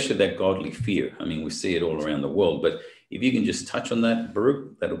especially that godly fear. I mean, we see it all around the world. But if you can just touch on that,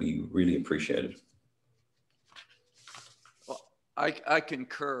 Baruch, that'll be really appreciated. Well, I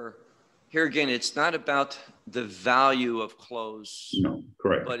concur. Here again, it's not about the value of clothes. No,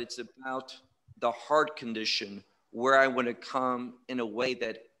 correct. But it's about the heart condition, where I want to come in a way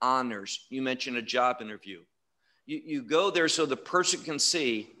that honors. You mentioned a job interview. You go there so the person can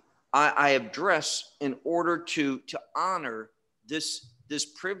see I have dressed in order to honor this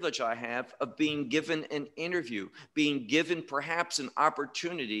privilege I have of being given an interview, being given perhaps an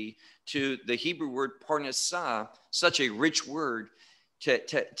opportunity to, the Hebrew word parnassah, such a rich word,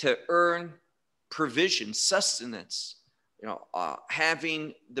 to earn provision, sustenance,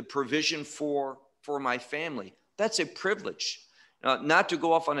 having the provision for my family. That's a privilege. Not to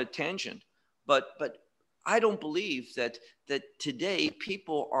go off on a tangent, but I don't believe that today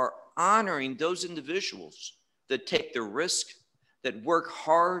people are honoring those individuals that take the risk, that work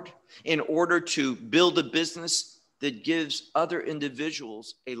hard in order to build a business that gives other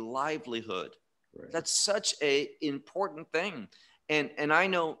individuals a livelihood. Right. That's such an important thing. And I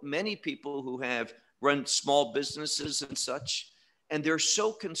know many people who have run small businesses and such, and they're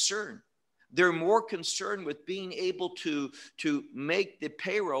so concerned. They're more concerned with being able to make the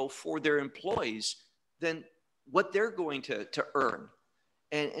payroll for their employees than what they're going to earn.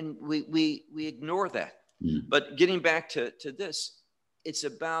 And we ignore that. Mm. But getting back to this, it's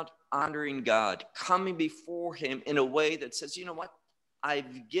about honoring God, coming before him in a way that says, you know what?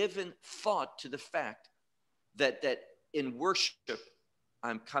 I've given thought to the fact that in worship,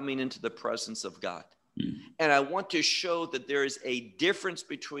 I'm coming into the presence of God. Mm. And I want to show that there is a difference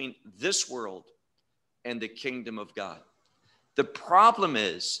between this world and the kingdom of God. The problem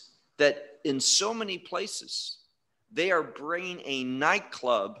is that in so many places, they are bringing a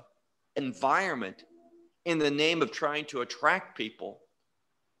nightclub environment in the name of trying to attract people.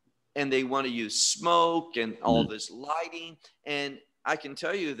 And they want to use smoke and all this lighting. And I can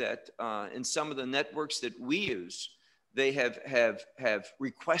tell you that in some of the networks that we use, they have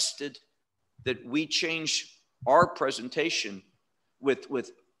requested that we change our presentation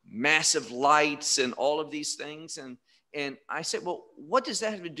with massive lights and all of these things. And I said, well, what does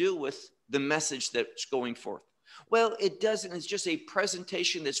that have to do with the message that's going forth? Well, it doesn't. It's just a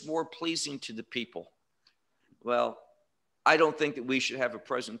presentation that's more pleasing to the people. Well, I don't think that we should have a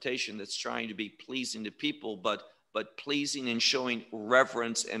presentation that's trying to be pleasing to people, but pleasing and showing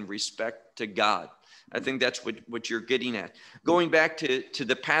reverence and respect to God. I think that's what you're getting at. Going back to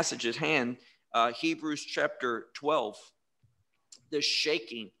the passage at hand, Hebrews chapter 12, the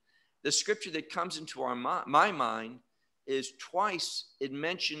shaking. The scripture that comes into my mind is twice it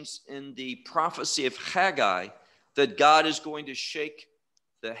mentions in the prophecy of Haggai that God is going to shake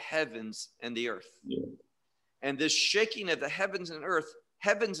the heavens and the earth. Yeah. And this shaking of the heavens and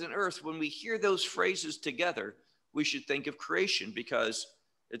earth, when we hear those phrases together, we should think of creation, because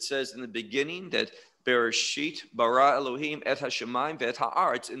it says in the beginning that Bereshit bara Elohim et hashamayim ve'et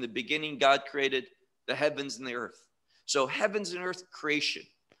ha'aretz. In the beginning, God created the heavens and the earth. So heavens and earth, creation.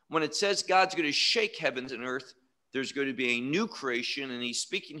 When it says God's going to shake heavens and earth, there's going to be a new creation, and he's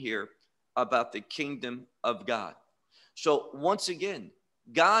speaking here about the kingdom of God. So once again,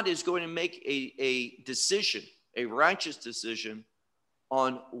 God is going to make a decision, a righteous decision,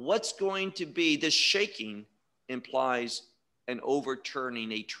 on what's going to be. This shaking implies an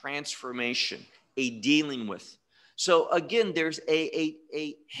overturning, a transformation, a dealing with. So again, there's a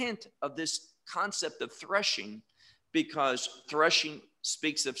hint of this concept of threshing, because threshing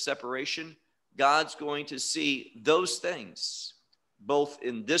speaks of separation. God's going to see those things, both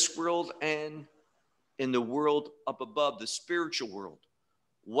in this world and in the world up above, the spiritual world.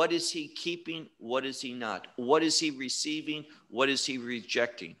 What is he keeping? What is he not? What is he receiving? What is he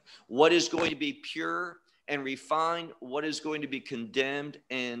rejecting? What is going to be pure and refined? What is going to be condemned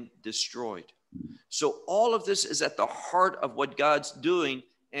and destroyed? So all of this is at the heart of what God's doing.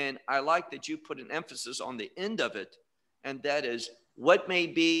 And I like that you put an emphasis on the end of it, and that is what may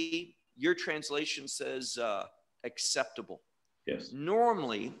be, your translation says acceptable. Yes.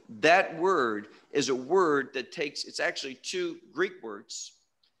 Normally, that word is a word that takes, it's actually two Greek words.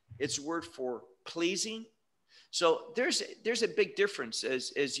 It's a word for pleasing. So there's a big difference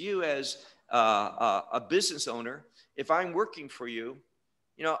as you as a business owner. If I'm working for you,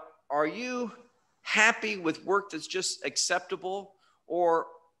 you know, are you happy with work that's just acceptable, or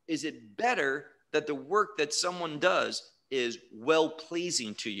is it better that the work that someone does is well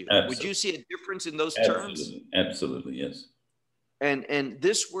pleasing to you? Absolutely. Would you see a difference in those terms? Absolutely, yes. And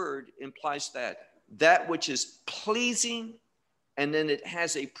this word implies that which is pleasing, and then it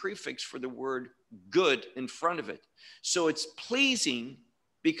has a prefix for the word good in front of it. So it's pleasing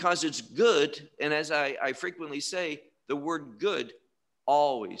because it's good. And as I frequently say, the word good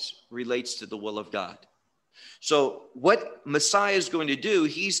always relates to the will of God. So what Messiah is going to do,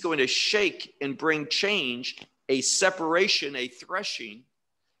 he's going to shake and bring change, a separation, a threshing,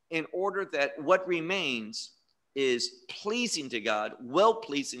 in order that what remains is pleasing to God, well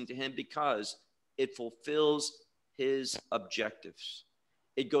pleasing to him, because it fulfills his objectives.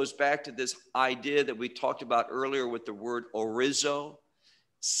 It goes back to this idea that we talked about earlier with the word orizo,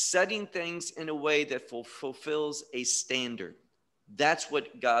 setting things in a way that fulfills a standard. That's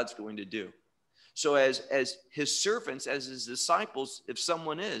what God's going to do. So as his servants, as his disciples, if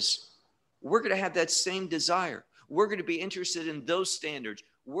someone is, we're going to have that same desire. We're going to be interested in those standards.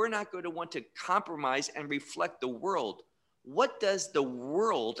 We're not going to want to compromise and reflect the world. What does the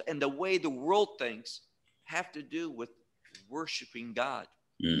world and the way the world thinks have to do with worshiping God?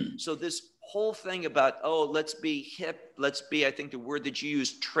 So this whole thing about, oh, let's be hip, let's be, I think the word that you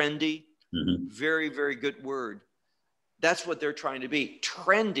use, trendy, very, very good word. That's what they're trying to be,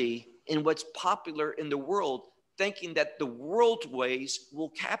 trendy in what's popular in the world, thinking that the world ways will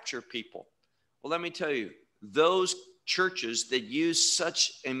capture people. Well, let me tell you, those churches that use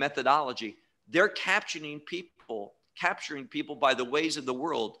such a methodology, they're capturing people by the ways of the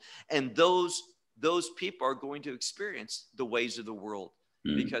world. And those people are going to experience the ways of the world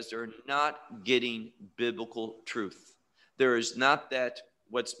because they're not getting biblical truth. There is not that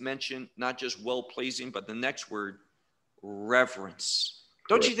what's mentioned, not just well-pleasing, but the next word, reverence.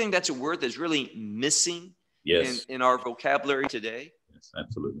 Don't you think that's a word that's really missing in our vocabulary today? Yes,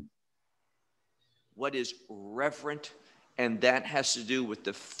 absolutely. What is reverent? And that has to do with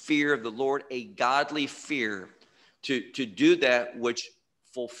the fear of the Lord, a godly fear to do that which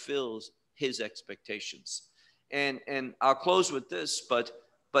fulfills his expectations. And I'll close with this, but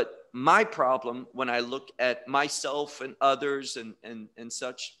my problem when I look at myself and others and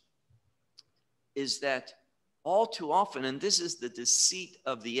such is that all too often, and this is the deceit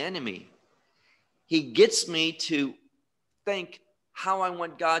of the enemy, he gets me to think how I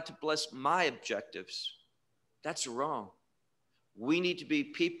want God to bless my objectives. That's wrong. We need to be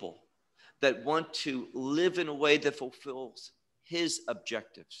people that want to live in a way that fulfills his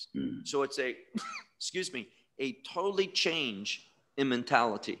objectives. So it's a totally change in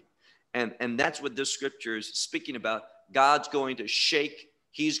mentality. And that's what this scripture is speaking about. God's going to shake,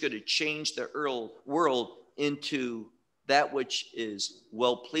 he's going to change the world into that which is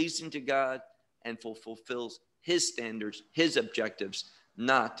well-pleasing to God and fulfills his standards, his objectives,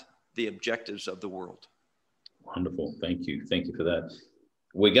 not the objectives of the world. Wonderful. Thank you. Thank you for that.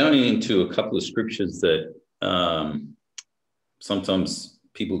 We're going into a couple of scriptures that sometimes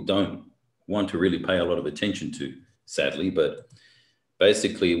people don't want to really pay a lot of attention to, sadly, but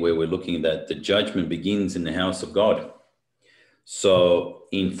basically where we're looking at the judgment begins in the house of God. So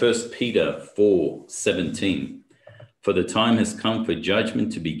in 1 Peter 4:17, for the time has come for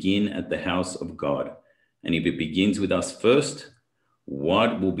judgment to begin at the house of God. And if it begins with us first,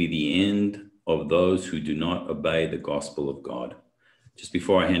 what will be the end of those who do not obey the gospel of God? Just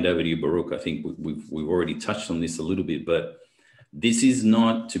before I hand over to you, Baruch, I think we've already touched on this a little bit, but this is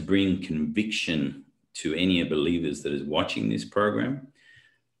not to bring conviction to any believers that is watching this program.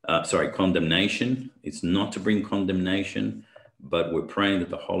 Condemnation. It's not to bring condemnation, but we're praying that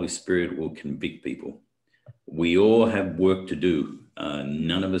the Holy Spirit will convict people. We all have work to do.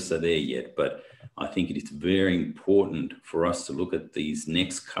 None of us are there yet, but I think it is very important for us to look at these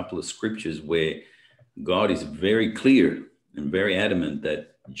next couple of scriptures where God is very clear and very adamant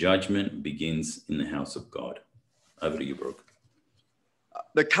that judgment begins in the house of God. Over to you, Baruch.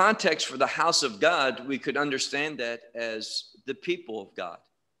 The context for the house of God, we could understand that as the people of God,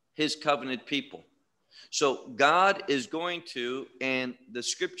 his covenant people. So God is going to, and the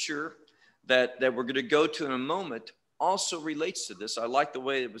scripture that we're going to go to in a moment also relates to this. I like the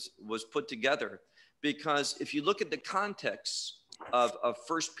way it was put together, because if you look at the context of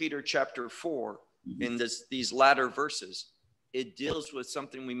 1 Peter chapter 4, in these latter verses, it deals with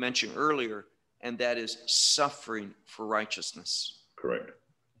something we mentioned earlier, and that is suffering for righteousness. Correct.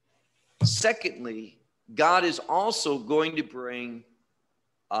 Secondly, God is also going to bring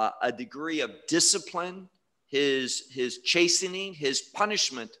a degree of discipline, his chastening, his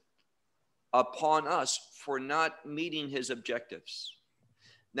punishment upon us for not meeting his objectives.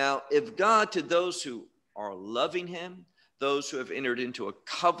 Now, if God, to those who are loving him, those who have entered into a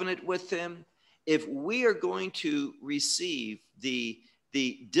covenant with him, if we are going to receive the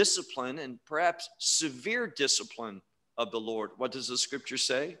discipline and perhaps severe discipline of the Lord, what does the scripture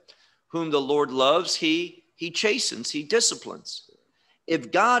say? Whom the Lord loves, he chastens, he disciplines.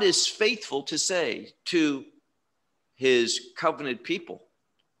 If God is faithful to say to his covenant people,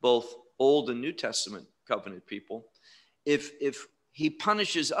 both Old and New Testament covenant people, if he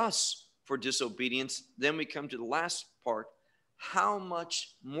punishes us for disobedience, then we come to the last part. How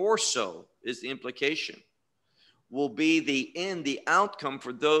much more so is the implication, will be the end, the outcome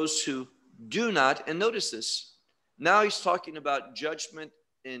for those who do not, and notice this, now he's talking about judgment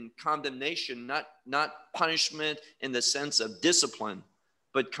and condemnation, not punishment in the sense of discipline,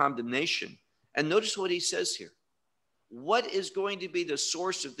 but condemnation. And notice what he says here. What is going to be the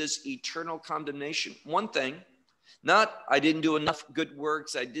source of this eternal condemnation? One thing, not I didn't do enough good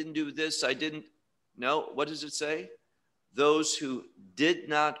works, I didn't do this, I didn't. No, what does it say? Those who did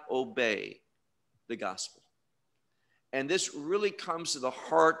not obey the gospel. And this really comes to the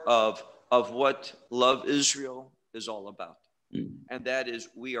heart of what Love Israel is all about. And that is,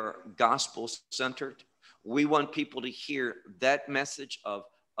 we are gospel centered. We want people to hear that message of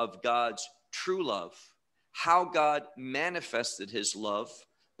God's true love, how God manifested his love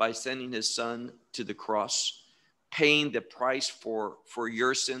by sending his son to the cross, paying the price for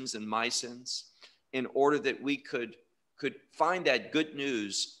your sins and my sins, in order that we could find that good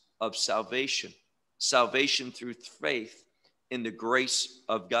news of salvation through faith in the grace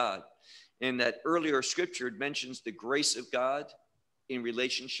of God. In that earlier scripture, it mentions the grace of God in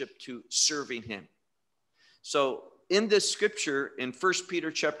relationship to serving him. So in this scripture, in 1 Peter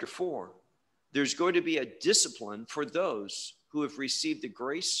chapter 4, there's going to be a discipline for those who have received the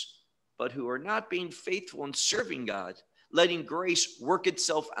grace, but who are not being faithful in serving God, letting grace work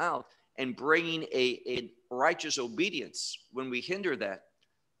itself out and bringing a righteous obedience. When we hinder that,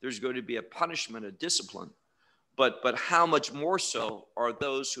 there's going to be a punishment, a discipline. But how much more so are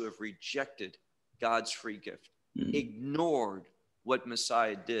those who have rejected God's free gift, ignored what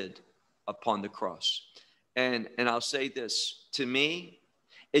Messiah did upon the cross. And I'll say this, to me,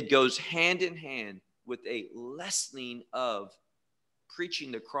 it goes hand in hand with a lessening of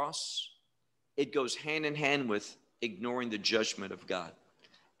preaching the cross. It goes hand in hand with ignoring the judgment of God.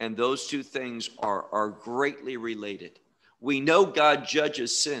 And those two things are greatly related. We know God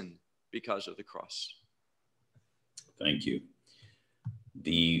judges sin because of the cross. Thank you.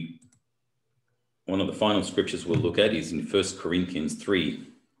 One of the final scriptures we'll look at is in 1 Corinthians 3,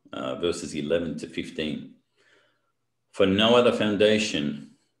 verses 11 to 15. For no other foundation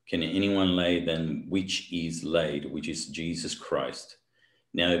can anyone lay than which is laid, which is Jesus Christ.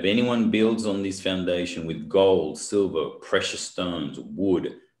 Now, if anyone builds on this foundation with gold, silver, precious stones,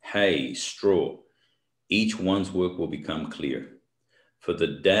 wood, hay, straw, each one's work will become clear. For the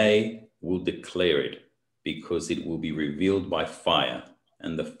day will declare it, because it will be revealed by fire,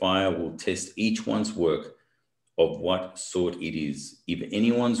 and the fire will test each one's work of what sort it is. If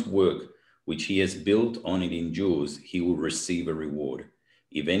anyone's work which he has built on it endures, he will receive a reward.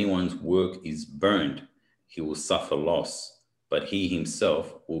 If anyone's work is burned, he will suffer loss, but he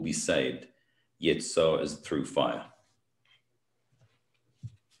himself will be saved, yet so as through fire.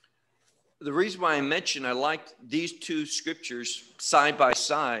 The reason why I like these two scriptures side by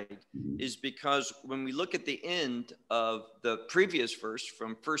side is because when we look at the end of the previous verse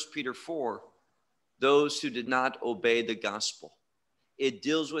from 1 Peter 4, those who did not obey the gospel, it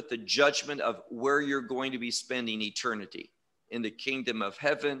deals with the judgment of where you're going to be spending eternity, in the kingdom of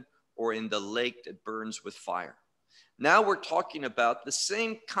heaven or in the lake that burns with fire. Now we're talking about the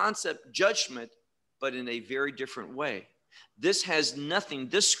same concept, judgment, but in a very different way. This has nothing,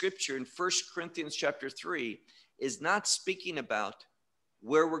 this scripture in 1 Corinthians chapter 3 is not speaking about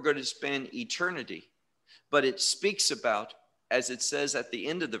where we're going to spend eternity, but it speaks about, as it says at the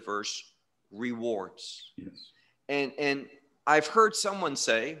end of the verse, rewards. Yes. And I've heard someone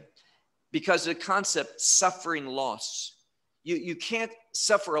say, because of the concept suffering loss, you can't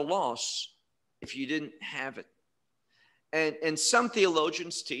suffer a loss if you didn't have it. And some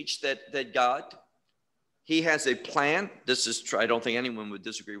theologians teach that God, he has a plan. This is true. I don't think anyone would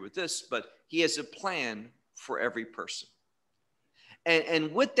disagree with this, but he has a plan for every person.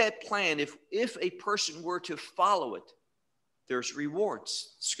 And with that plan, if a person were to follow it, there's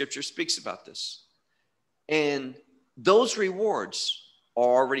rewards. Scripture speaks about this. And those rewards are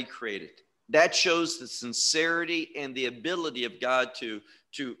already created. That shows the sincerity and the ability of God to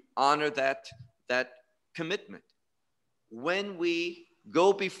honor that commitment. When we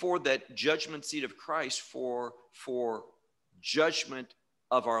go before that judgment seat of Christ for judgment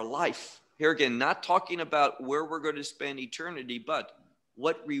of our life, here again, not talking about where we're going to spend eternity, but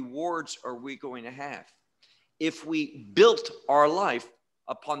what rewards are we going to have? If we built our life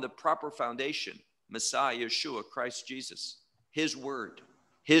upon the proper foundation, Messiah, Yeshua, Christ Jesus, his word,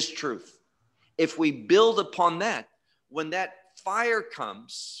 his truth. If we build upon that, when that fire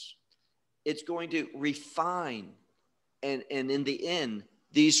comes, it's going to refine. And in the end,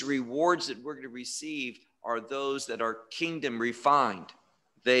 these rewards that we're going to receive are those that are kingdom refined.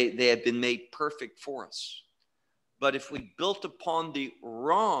 They have been made perfect for us. But if we built upon the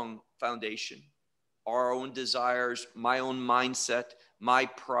wrong foundation, our own desires, my own mindset, my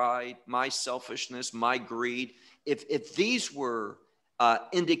pride, my selfishness, my greed, if these were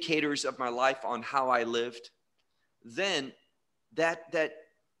indicators of my life on how I lived, then that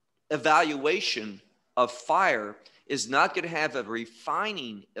evaluation of fire is not going to have a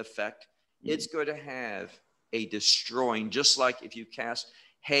refining effect. It's going to have a destroying, just like if you cast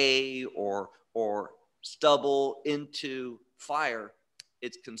hay or stubble into fire,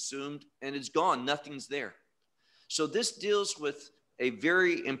 it's consumed and it's gone. Nothing's there. So this deals with a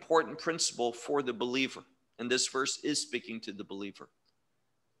very important principle for the believer. And this verse is speaking to the believer.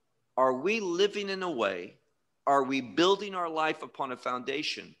 Are we living in a way, are we building our life upon a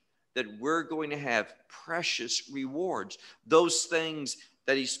foundation that we're going to have precious rewards? Those things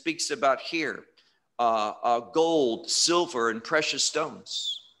that he speaks about here, gold, silver, and precious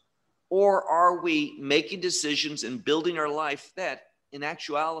stones. Or are we making decisions and building our life that, in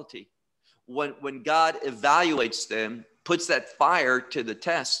actuality, when God evaluates them, puts that fire to the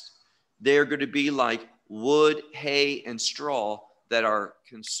test, they're going to be like wood, hay, and straw that are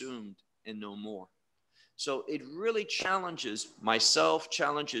consumed and no more. So it really challenges myself,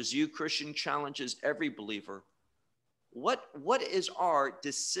 challenges you, Christian, challenges every believer. What is our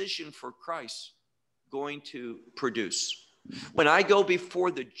decision for Christ going to produce? When I go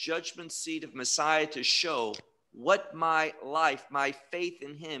before the judgment seat of Messiah to show what my life, my faith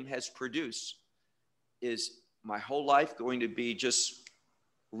in him has produced, is my whole life going to be just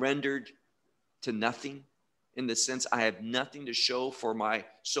rendered to nothing, in the sense I have nothing to show for my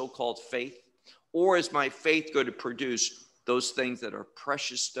so-called faith? Or is my faith going to produce those things that are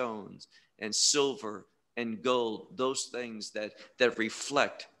precious stones and silver and gold, those things that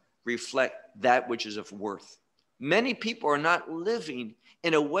reflect that which is of worth? Many people are not living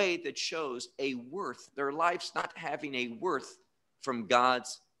in a way that shows a worth. Their life's not having a worth from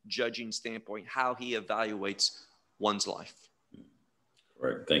God's judging standpoint, how he evaluates one's life. All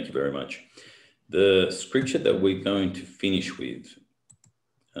right, thank you very much. The scripture that we're going to finish with,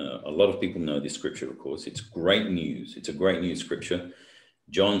 a lot of people know this scripture, of course. It's great news. It's a great news scripture.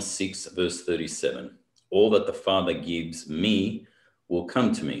 John 6, verse 37. All that the Father gives me will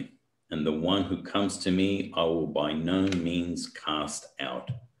come to me, and the one who comes to me, I will by no means cast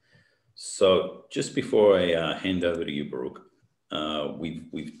out. So just before I hand over to you, Baruch,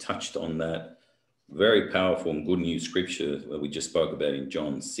 we've touched on that very powerful and good news scripture that we just spoke about in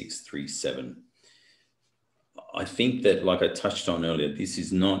John 6:3-7. I think that, like I touched on earlier, this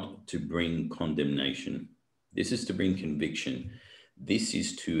is not to bring condemnation. This is to bring conviction. This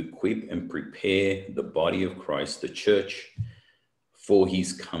is to equip and prepare the body of Christ, the church, for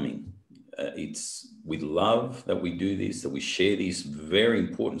his coming. It's with love that we do this, that we share these very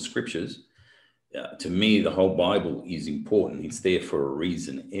important scriptures. To me, the whole Bible is important. It's there for a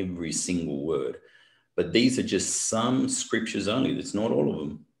reason, every single word. But these are just some scriptures only. That's not all of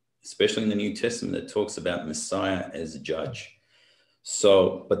them, especially in the New Testament that talks about Messiah as judge.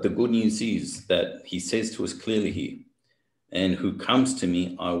 So, but the good news is that he says to us clearly here, and who comes to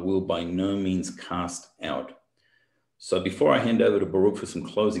me, I will by no means cast out. So before I hand over to Baruch for some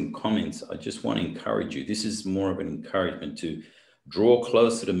closing comments, I just want to encourage you. This is more of an encouragement to draw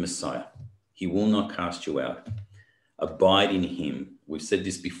closer to Messiah. He will not cast you out. Abide in him. We've said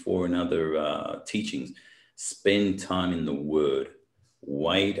this before in other teachings. Spend time in the word.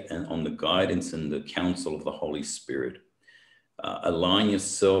 Wait on the guidance and the counsel of the Holy Spirit. Align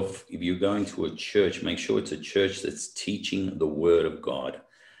yourself. If you're going to a church, make sure it's a church that's teaching the word of God,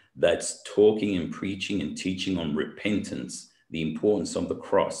 that's talking and preaching and teaching on repentance, the importance of the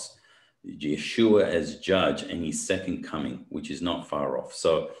cross, Yeshua as judge, and his second coming, which is not far off.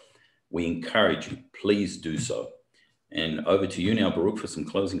 So we encourage you, please do so. And over to you now, Baruch, for some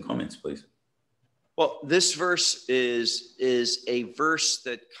closing comments, please. Well, this verse is a verse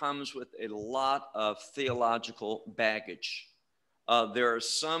that comes with a lot of theological baggage. There are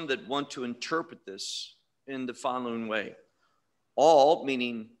some that want to interpret this in the following way. All,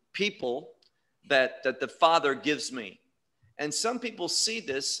 meaning people that the Father gives me. And some people see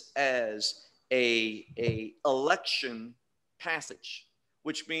this as a election passage,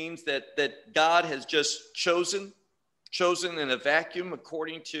 which means that God has just chosen in a vacuum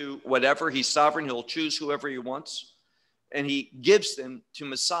according to whatever. He's sovereign. He'll choose whoever he wants, and he gives them to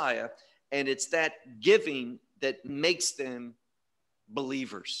Messiah. And it's that giving that makes them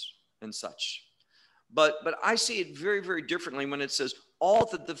believers and such. But I see it very, very differently when it says, all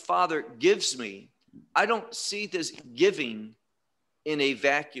that the Father gives me. I don't see this giving in a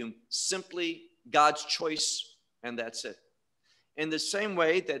vacuum, simply God's choice, and that's it. In the same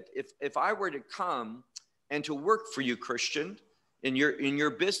way that if I were to come and to work for you, Christian, in your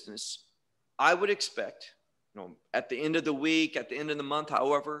business, I would expect, at the end of the week, at the end of the month,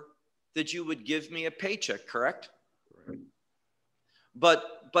 however, that you would give me a paycheck, correct? Right. But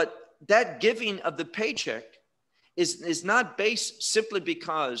that giving of the paycheck is not based simply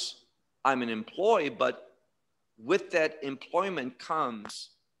because I'm an employee, but with that employment comes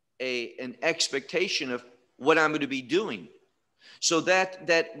an expectation of what I'm going to be doing. So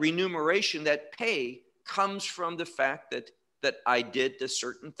that remuneration, that pay, comes from the fact that I did the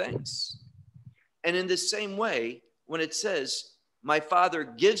certain things. And in the same way, when it says, my Father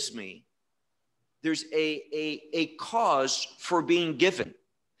gives me, there's a cause for being given.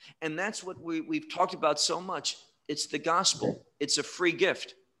 And that's what we've talked about so much. It's the gospel. It's a free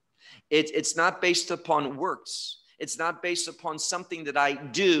gift. It's not based upon works. It's not based upon something that I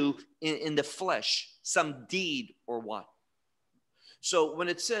do in the flesh, some deed or what. So when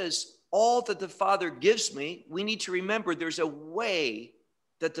it says, all that the Father gives me, we need to remember there's a way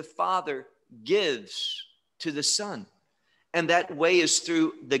that the Father gives to the Son. And that way is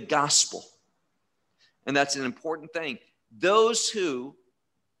through the gospel. And that's an important thing. Those who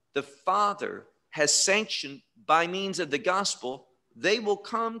the Father has sanctioned by means of the gospel, they will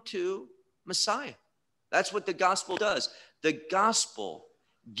come to Messiah. That's what the gospel does. The gospel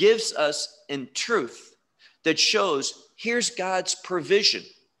gives us in truth that shows here's God's provision.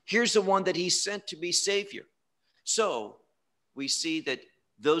 Here's the one that he sent to be Savior. So we see that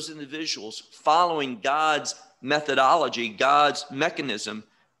those individuals following God's methodology, God's mechanism,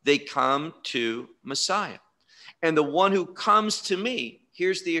 they come to Messiah. And the one who comes to me,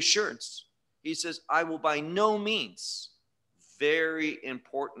 here's the assurance. He says, I will by no means, very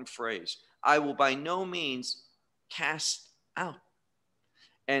important phrase, I will by no means cast out.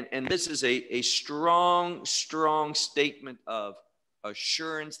 And this is a strong, strong statement of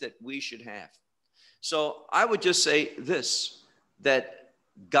assurance that we should have. So I would just say this, that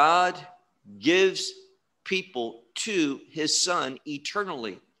God gives people to his Son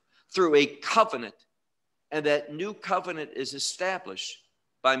eternally through a covenant, and that new covenant is established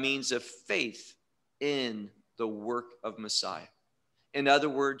by means of faith in the work of Messiah. In other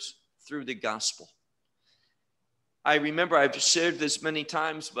words, through the gospel. I remember I've shared this many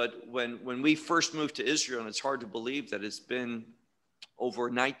times, but when we first moved to Israel, and it's hard to believe that it's been over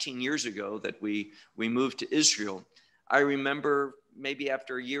 19 years ago that we moved to Israel. I remember maybe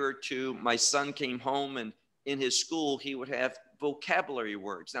after a year or two, my son came home, and in his school, he would have vocabulary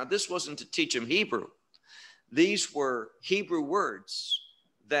words. Now, this wasn't to teach him Hebrew. These were Hebrew words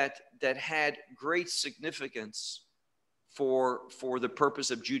that had great significance for the purpose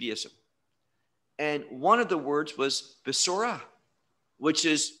of Judaism. And one of the words was Besorah, which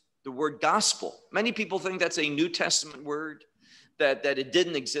is the word gospel. Many people think that's a New Testament word, that it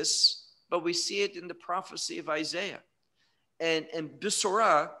didn't exist, but we see it in the prophecy of Isaiah. And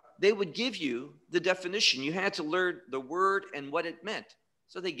Besorah, they would give you the definition. You had to learn the word and what it meant.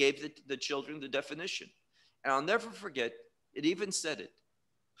 So they gave the children the definition. And I'll never forget, it even said it,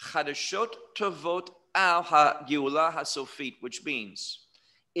 Chadashot Tovot Al HaGeulah HaSofit, which means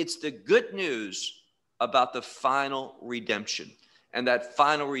it's the good news about the final redemption. And that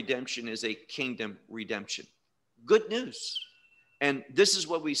final redemption is a kingdom redemption. Good news. And this is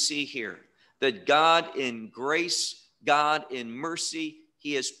what we see here, that God in grace, God in mercy,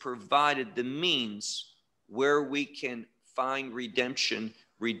 he has provided the means where we can find redemption.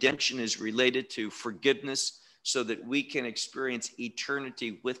 Redemption is related to forgiveness so that we can experience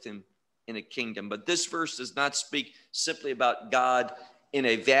eternity with him in a kingdom. But this verse does not speak simply about God in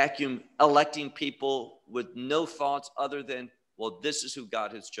a vacuum, electing people with no thoughts other than, well, this is who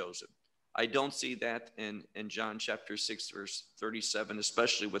God has chosen. I don't see that in John chapter 6, verse 37,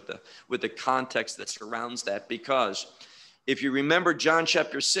 especially with the context that surrounds that. Because if you remember John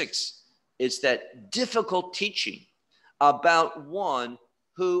chapter 6, it's that difficult teaching about one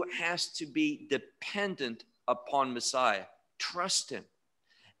who has to be dependent upon Messiah. Trust him.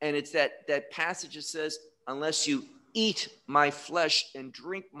 And it's that passage that says, unless you eat my flesh and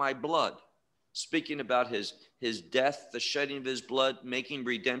drink my blood, speaking about his death, the shedding of his blood, making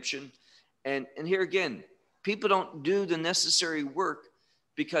redemption. And here again, people don't do the necessary work,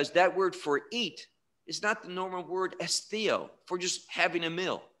 because that word for eat is not the normal word estheo, for just having a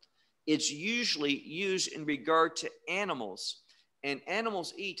meal. It's usually used in regard to animals, and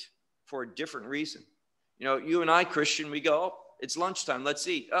animals eat for a different reason. You know, you and I, Christian, we go, oh, it's lunchtime, let's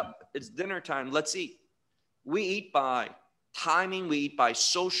eat. Oh, it's dinner time, let's eat. We eat by timing, we eat by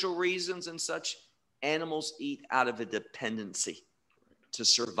social reasons and such. Animals eat out of a dependency to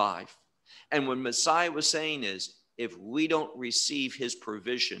survive. And what Messiah was saying is, if we don't receive his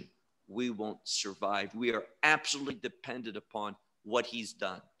provision, we won't survive. We are absolutely dependent upon what he's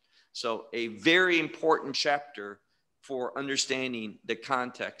done. So a very important chapter for understanding the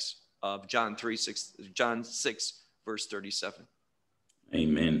context of John 6, verse 37.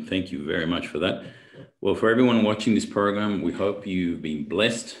 Amen. Thank you very much for that. Well, for everyone watching this program, we hope you've been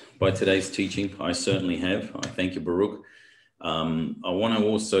blessed by today's teaching. I certainly have. I thank you, Baruch. I want to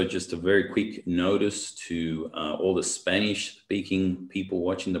also just a very quick notice to all the Spanish-speaking people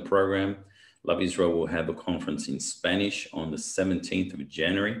watching the program. Love Israel will have a conference in Spanish on the 17th of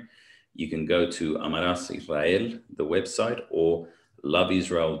January. You can go to Amarás Israel, the website, or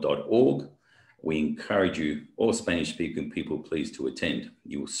LoveIsrael.org. We encourage you, all Spanish-speaking people, please to attend.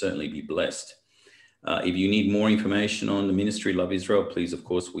 You will certainly be blessed. If you need more information on the ministry Love Israel, please, of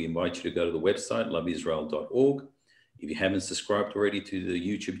course, we invite you to go to the website, LoveIsrael.org. If you haven't subscribed already to the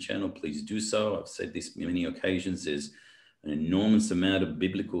YouTube channel, please do so. I've said this on many occasions. There's an enormous amount of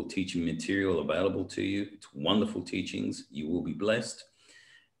biblical teaching material available to you. It's wonderful teachings. You will be blessed.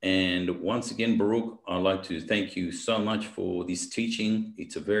 And once again, Baruch, I'd like to thank you so much for this teaching.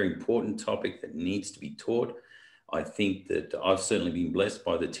 It's a very important topic that needs to be taught. I think that I've certainly been blessed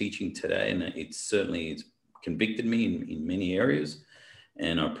by the teaching today, and it's convicted me in many areas.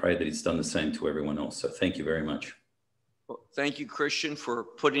 And I pray that it's done the same to everyone else. So thank you very much. Well, thank you, Christian, for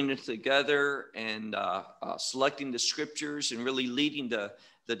putting it together and selecting the scriptures and really leading the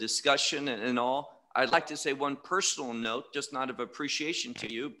discussion and all. I'd like to say one personal note, just not of appreciation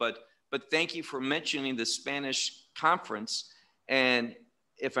to you, but thank you for mentioning the Spanish conference. And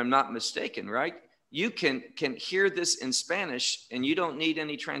if I'm not mistaken, right, you can hear this in Spanish and you don't need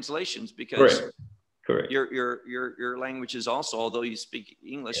any translations, because Correct. Your language is also, although you speak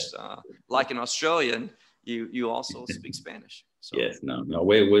English, like an Australian, you also speak Spanish. So. Yes, no,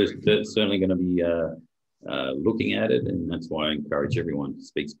 we're certainly going to be looking at it, and that's why I encourage everyone to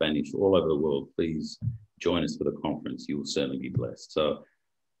speak Spanish all over the world. Please join us for the conference. You will certainly be blessed. So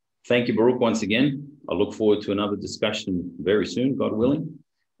thank you, Baruch, once again. I look forward to another discussion very soon, God willing.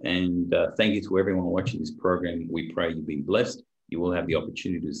 And thank you to everyone watching this program. We pray you've been blessed. You will have the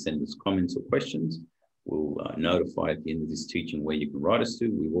opportunity to send us comments or questions. We'll notify at the end of this teaching where you can write us to.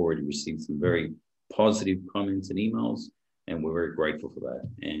 We've already received some very positive comments and emails, and we're very grateful for that.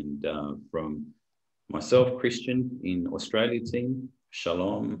 And from myself, Christian, in Australia team,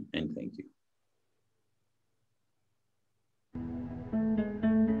 shalom and thank you.